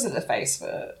 definitely. It's because of the face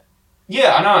for.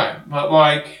 Yeah, I know, but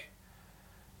like,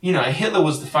 you know, Hitler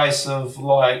was the face of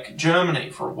like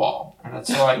Germany for a while, and it's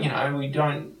like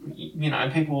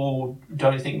people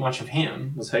don't think much of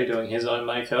him. Was he doing his own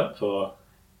makeup, or...?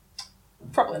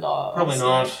 Probably not. Probably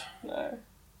honestly. not. No.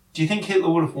 Do you think Hitler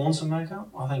would have worn some makeup?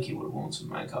 I think he would have worn some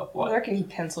makeup. I Like reckon he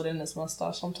penciled in his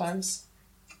mustache sometimes.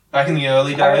 back in the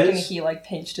early I reckon days. he like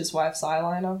pinched his wife's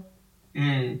eyeliner.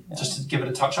 Just to give it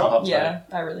a touch up. Yeah,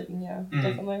 I really,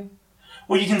 definitely.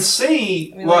 Well, you can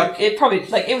see I mean, like it probably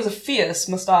it was a fierce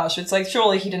mustache. It's like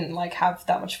surely he didn't like have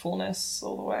that much fullness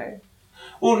all the way.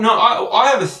 Well, no, I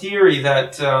have a theory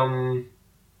that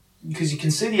because you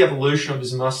can see the evolution of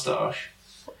his mustache,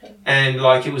 and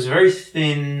like it was very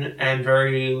thin and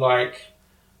very like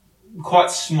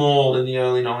quite small in the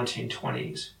early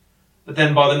 1920s, but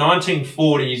then by the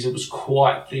 1940s it was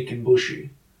quite thick and bushy.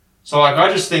 So like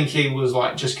I just think he was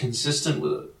like just consistent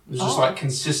with it. It was just like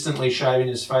consistently shaving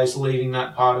his face, leaving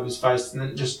that part of his face, and then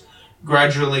it just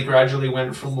gradually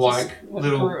went from like What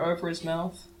little. grew over his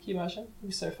mouth. Can you imagine? It'd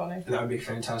be so funny. That would be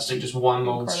fantastic. Just one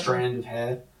long Incredible. strand of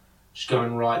hair, just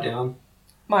going right down.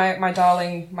 My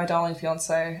darling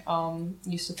fiance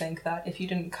used to think that if you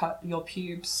didn't cut your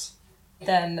pubes,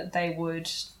 then they would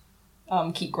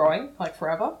keep growing like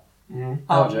forever. Mm-hmm.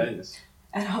 Oh, jeez.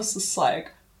 And I was just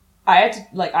like,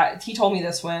 he told me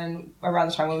this around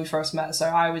the time when we first met. So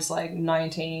I was like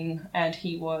 19 and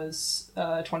he was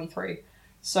 23.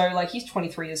 So like he's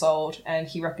 23 years old and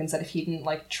he reckons that if he didn't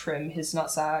like trim his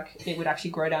nutsack, it would actually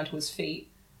grow down to his feet.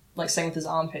 Like same with his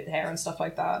armpit hair and stuff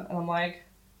like that. And I'm like,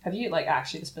 have you like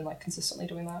actually just been like consistently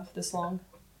doing that for this long?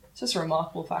 It's just a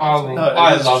remarkable fact to me. No,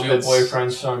 I it's- love your it's-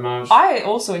 boyfriend so much. I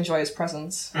also enjoy his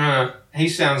presence. He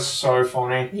sounds so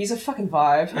funny. He's a fucking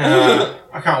vibe.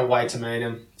 I can't wait to meet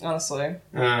him. Honestly.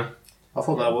 I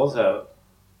thought that was how it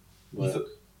You worked.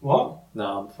 What?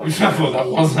 No, I'm I fucking... thought that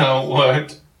wasn't how it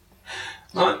worked.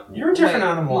 Martin, you're a different Wait,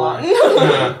 animal. Martin.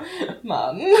 Yeah.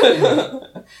 Martin.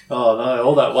 Oh no,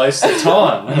 all that wasted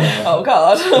time. Oh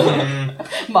god.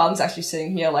 Mm, Martin's actually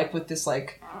sitting here like with this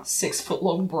like 6-foot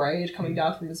long braid coming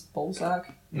down from his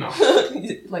ballsack. no.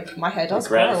 Like my hair does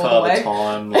grow all the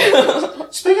Grandfather way. time.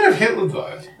 Like, Speaking of Hitler,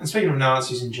 though, and speaking of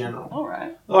Nazis in general,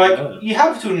 Alright. like, Yeah. you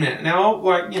have to admit, now,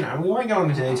 like, you know, we won't go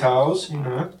into details, you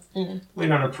know, Mm. we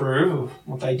don't approve of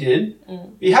what they did.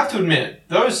 Mm. But you have to admit,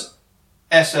 those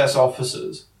SS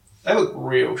officers, they look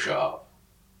real sharp.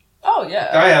 Oh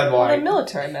yeah. They had, They're like,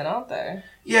 military men, aren't they?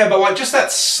 yeah, but, like, just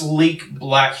that sleek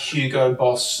black Hugo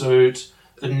Boss suit,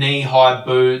 the knee-high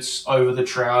boots over the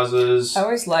trousers. I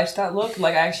always liked that look.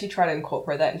 Like I actually try to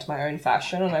incorporate that into my own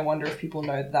fashion, and I wonder if people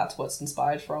know that that's what's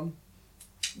inspired from.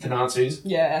 The Nazis.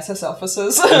 Yeah, SS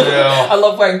officers. Yeah. I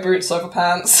love wearing boots over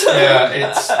pants. Yeah,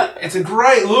 it's a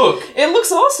great look. It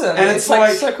looks awesome. And it's it's like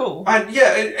like- so cool. And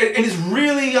yeah, it is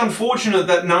really unfortunate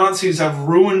that Nazis have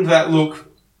ruined that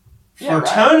look for Yeah, right.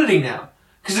 eternity now.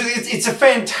 Because it's a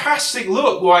fantastic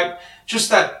look, like just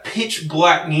that pitch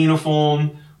black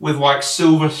uniform with like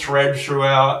silver thread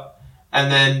throughout,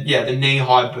 and then yeah, the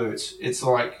knee-high boots. It's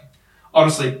like,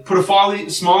 honestly, put a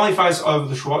smiley face over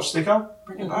the swastika,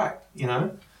 bring it back, you know?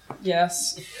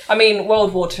 Yes. I mean,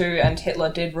 World War II and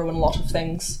Hitler did ruin a lot of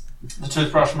things. The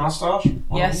toothbrush mustache.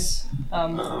 Yes. I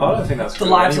don't think that's The good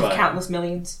lives anyway. of countless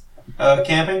millions.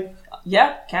 Camping.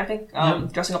 Yeah, camping.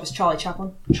 Dressing up as Charlie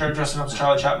Chaplin. Dressing up as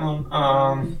Charlie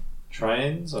Chaplin.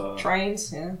 Trains or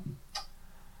Trains, yeah.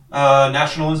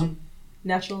 Nationalism.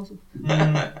 Nationalism.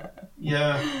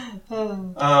 Yeah.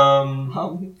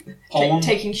 Poland.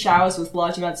 Taking showers with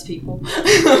large amounts of people.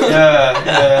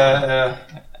 Yeah.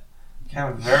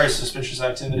 Kind of very suspicious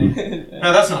activity.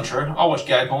 No, that's not true. I watch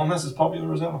gay porn. That's as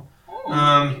popular as ever.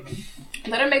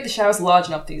 They don't make the showers large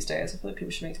enough these days. I feel like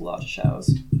people should make larger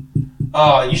showers.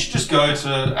 Oh, you should just go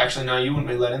to... Actually, no, you wouldn't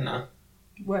be let in there.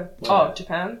 Where? Oh,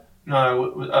 Japan?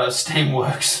 No,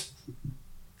 Steamworks.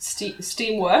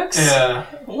 Steamworks? Yeah.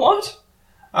 What?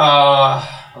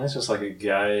 I think it's just like a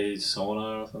gay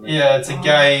sauna or something. Yeah, it's a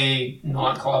gay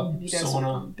nightclub You guys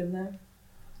sauna. have been there?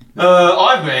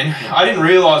 I've been. I didn't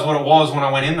realise what it was when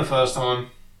I went in the first time.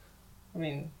 I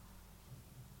mean,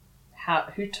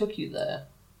 who took you there?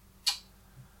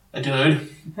 A dude.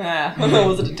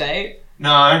 Was it a date?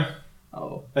 No.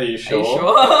 Oh. Are you Are sure? you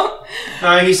sure?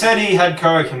 No, he said he had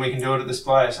coke and we can do it at this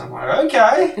place. I'm like,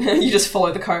 okay. You just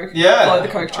followed the coke? Yeah. Followed the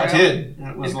coke trail? I did. And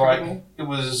it was Incredible. like, it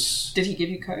was... Did he give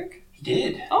you coke? He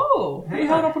did. Oh, he Yeah.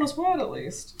 held up on his word at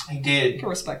least. He I did. can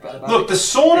respect that about Look, the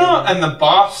sauna and the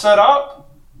bath setup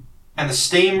and the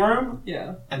steam room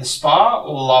Yeah. and the spa,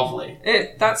 lovely.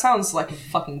 That sounds like a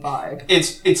fucking vibe.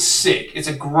 It's sick. It's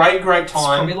a great There's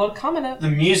probably time. a lot of cum in it. The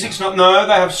music's not... No,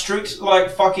 they have strict, like,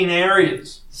 fucking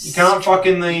areas. You can't fuck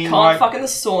in the... Can't like, fuck in the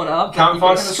sauna. but Can't you've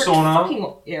got fuck a in the strict sauna.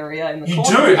 fucking area in the You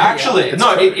corner. do, actually. It's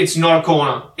No, true. it's not a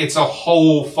corner. It's a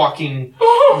whole fucking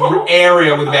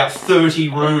area with about 30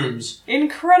 rooms.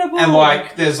 Incredible. And,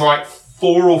 like, there's, like,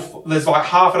 there's, like,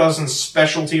 half a dozen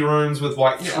specialty rooms with,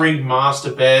 like, 3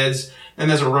 master beds. Then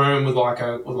there's a room with like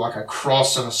a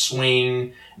cross and a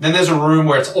swing. Then there's a room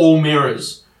where it's all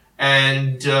mirrors,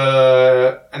 and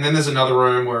then there's another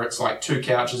room where it's like 2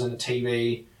 couches and a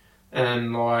TV,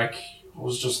 and like I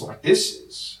was just like, this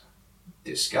is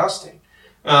disgusting.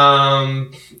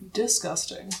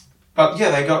 Disgusting. But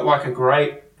yeah, they got like a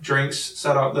great drinks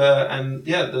set up there, and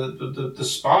yeah, the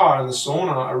spa and the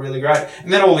sauna are really great.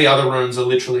 And then all the other rooms are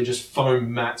literally just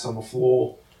foam mats on the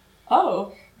floor.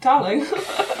 Oh, darling.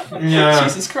 Yeah.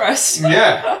 Jesus Christ.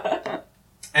 Yeah.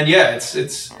 And yeah,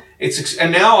 it's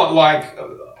and now like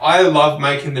I love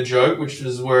making the joke, which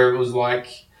is where it was like,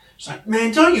 it's like,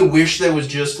 man, don't you wish there was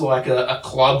just like a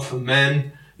club for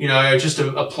men, you know, just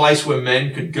a place where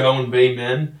men could go and be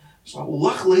men. It's like, well,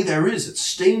 luckily there is. It's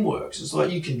Steamworks. It's like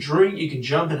you can drink, you can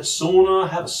jump in a sauna,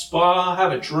 have a spa,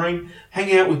 have a drink,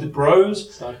 hang out with the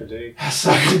bros, Suck a dick.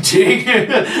 suck a dick,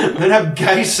 then have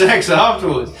gay sex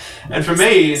afterwards. And for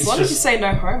me, it's As long as you just say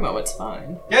no homo, it's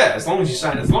fine. yeah. As long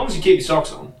as you keep your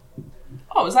socks on.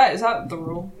 Oh, is that the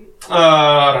rule?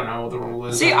 I don't know what the rule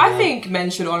is. See, don't I know. think men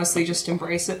should honestly just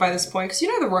embrace it by this point, because you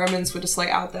know the Romans were just like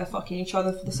out there fucking each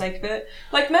other for the sake of it.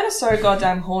 Like, men are so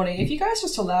goddamn horny. If you guys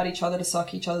just allowed each other to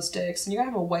suck each other's dicks, then you're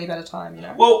gonna have a way better time, you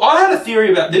know? Well, I had a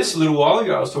theory about this a little while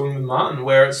ago. I was talking with Martin,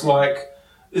 where it's like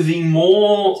the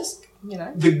more Just, you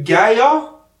know. the gayer,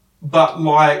 but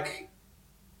like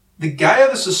the gayer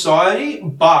the society,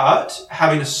 but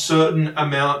having a certain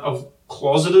amount of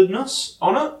closetedness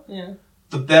on it, Yeah.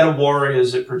 the better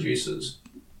warriors it produces.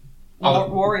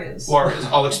 Warriors. Warriors.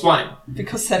 I'll explain.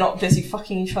 Because they're not busy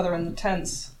fucking each other in the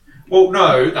tents. Well,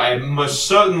 no, they most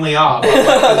certainly are. But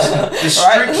like,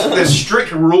 there's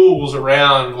strict rules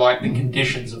around like the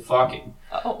conditions of fucking.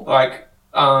 Oh. Like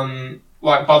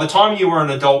by the time you were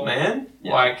an adult man,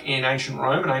 Yeah. like in ancient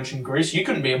Rome and ancient Greece, you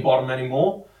couldn't be a bottom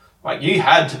anymore. Like you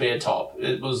had to be a top.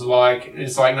 It's like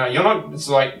no, you're not. It's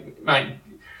like, mate,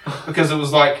 because it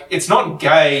was like it's not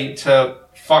gay to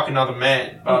fuck another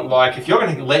man, but like if you're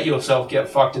going to let yourself get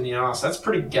fucked in the ass, that's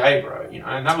pretty gay, bro. You know,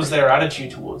 and that was their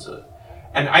attitude towards it.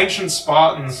 And ancient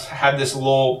Spartans had this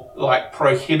law like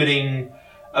prohibiting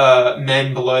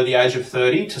men below the age of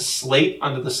 30 to sleep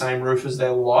under the same roof as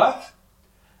their wife.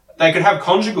 They could have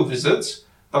conjugal visits,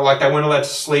 but like they weren't allowed to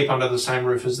sleep under the same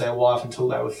roof as their wife until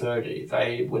they were 30.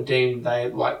 They were deemed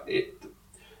they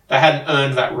hadn't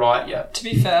earned that right yet. To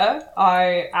be fair,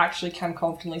 I actually can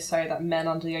confidently say that men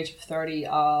under the age of 30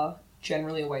 are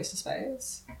generally a waste of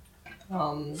space.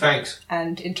 Thanks.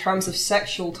 And in terms of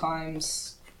sexual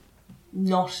times,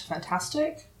 not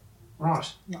fantastic.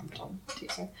 Right. No, I'm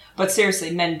teasing. But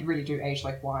seriously, men really do age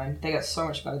like wine. They get so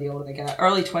much better the older they get.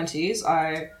 Early 20s,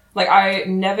 I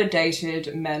never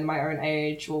dated men my own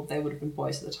age, or they would have been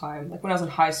boys at the time. Like when I was in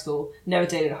high school, never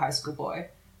dated a high school boy.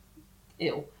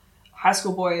 Ew. High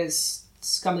school boys,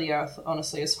 scum of the earth,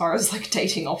 honestly, as far as like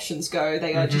dating options go.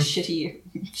 They are just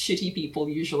shitty people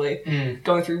usually,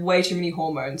 going through way too many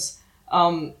hormones.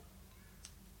 And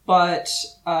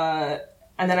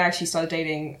then I actually started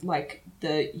dating like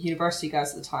the university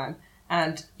guys at the time,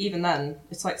 and even then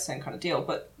it's like the same kind of deal,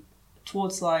 but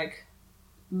towards like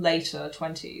later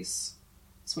 20s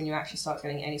is when you actually start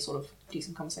getting any sort of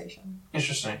decent conversation.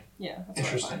 Interesting. Yeah, that's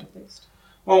Interesting. what I find at least.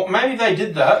 Well, maybe they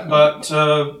did that, but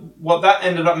what that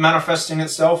ended up manifesting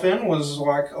itself in was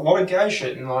like a lot of gay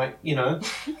shit. And like, you know,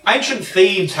 ancient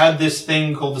Thebes had this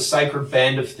thing called the Sacred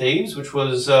Band of Thebes, which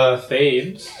was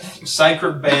Thebes.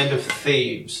 Sacred Band of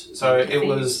Thebes. So it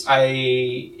was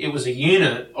a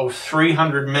unit of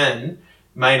 300 men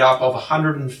made up of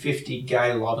 150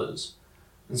 gay lovers.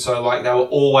 And so like they were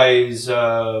always they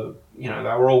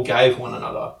were all gay for one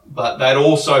another, but they'd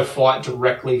also fight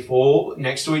directly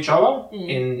next to each other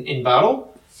in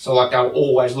battle. So like they were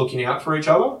always looking out for each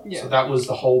other. Yeah. So that was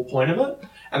the whole point of it.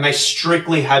 And they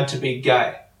strictly had to be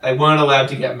gay. They weren't allowed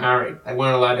to get married. They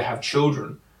weren't allowed to have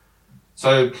children.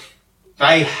 So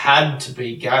they had to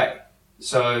be gay.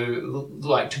 So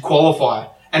like to qualify.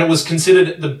 And it was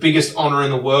considered the biggest honor in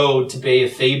the world to be a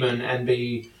Theban and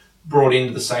be brought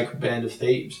into the Sacred Band of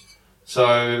Thebes.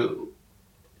 So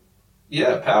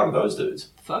yeah, power to those dudes.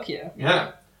 Fuck yeah.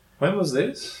 Yeah. When was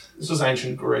this? This was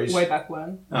ancient Greece. Way back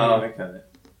when. Oh, okay.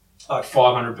 Like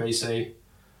 500 BC.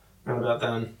 Around about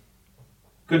then.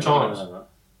 Good times.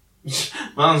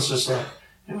 Mine's just like,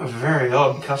 you have very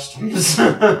odd customs.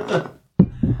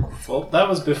 Well, that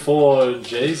was before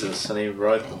Jesus, and he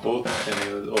wrote the book,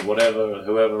 and or whatever,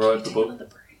 whoever wrote the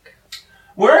book.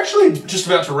 We're actually just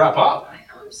about to wrap up. I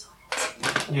know, I'm so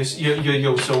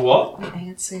You're so what?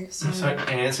 antsy. So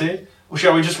antsy. Well,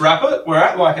 shall we just wrap it? We're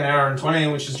at like an hour and 20,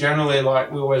 which is generally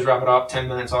like, we always wrap it up 10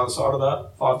 minutes either side of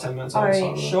that. 5-10 minutes either side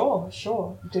of that.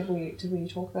 Sure. Did we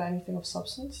talk about anything of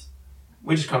substance?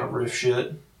 We just kind of riff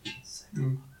shit.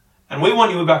 And we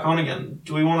want you back on again.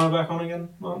 Do we want her back on again,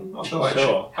 Martin? I feel like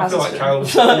Sure. I feel like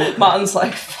Caleb. Martin's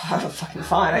like, fucking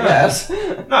fine, I guess.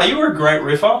 No, you were a great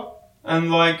riffer, and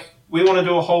like we want to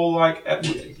do a whole like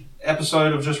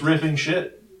episode of just riffing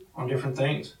shit on different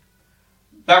things.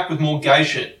 Back with more gay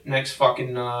shit next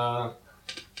fucking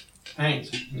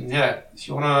things. Yeah, if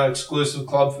you want an exclusive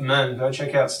club for men, go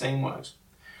check out Steamworks.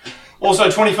 Also,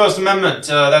 21st Amendment.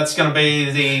 That's going to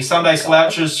be the Sunday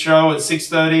Slouchers show at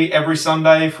 6:30 every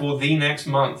Sunday for the next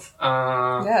month.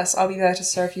 Yes, I'll be there to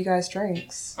serve you guys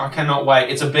drinks. I cannot wait.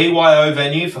 It's a BYO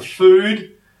venue for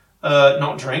food,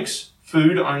 not drinks.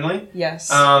 Food only. Yes.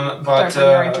 But don't bring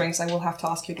your own drinks. I will have to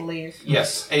ask you to leave.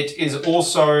 Yes, it is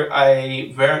also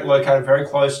located very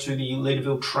close to the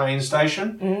Leaderville train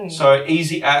station. So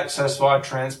easy access via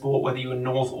transport, whether you are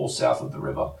north or south of the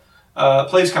river.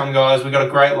 Please come, guys. We've got a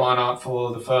great lineup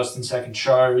for the first and second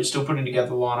show. We're still putting together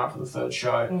the lineup for the third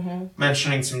show.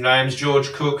 Mentioning some names: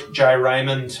 George Cook, Jay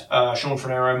Raymond, Sean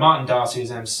Frenero, Martin Darcy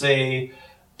as MC,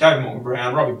 David Morgan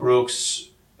Brown, Robbie Brooks,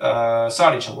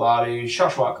 Sadi Chalati,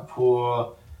 Shashwat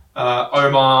Kapoor,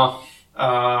 Omar,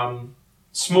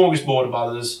 smorgasbord of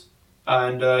others,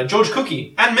 and George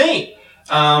Cookie, and me.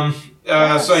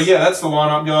 Yes. So yeah, that's the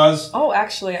lineup, guys. Oh,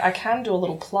 actually, I can do a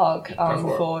little plug Go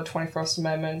for for 21st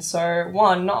Amendment. So,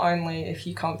 one, not only if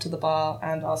you come to the bar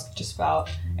and ask just about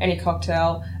any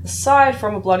cocktail, aside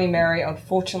from a Bloody Mary,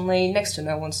 unfortunately, next to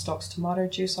no one stocks tomato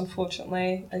juice,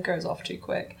 unfortunately. It goes off too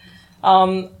quick.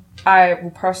 I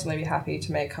will personally be happy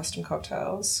to make custom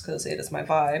cocktails, because it is my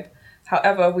vibe.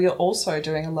 However, we are also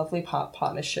doing a lovely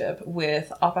partnership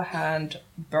with Upper Hand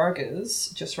Burgers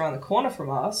just around the corner from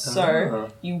us. So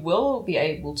you will be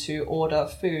able to order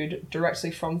food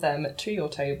directly from them to your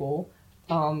table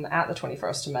at the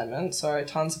 21st Amendment. So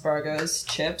tons of burgers,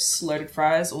 chips, loaded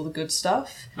fries, all the good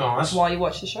stuff. Nice. While you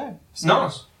watch the show. So,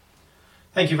 Nice.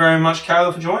 Thank you very much,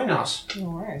 Kayla, for joining us. no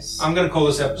worries. I'm going to call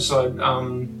this episode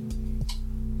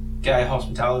Gay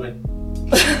Hospitality. All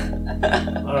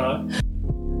right.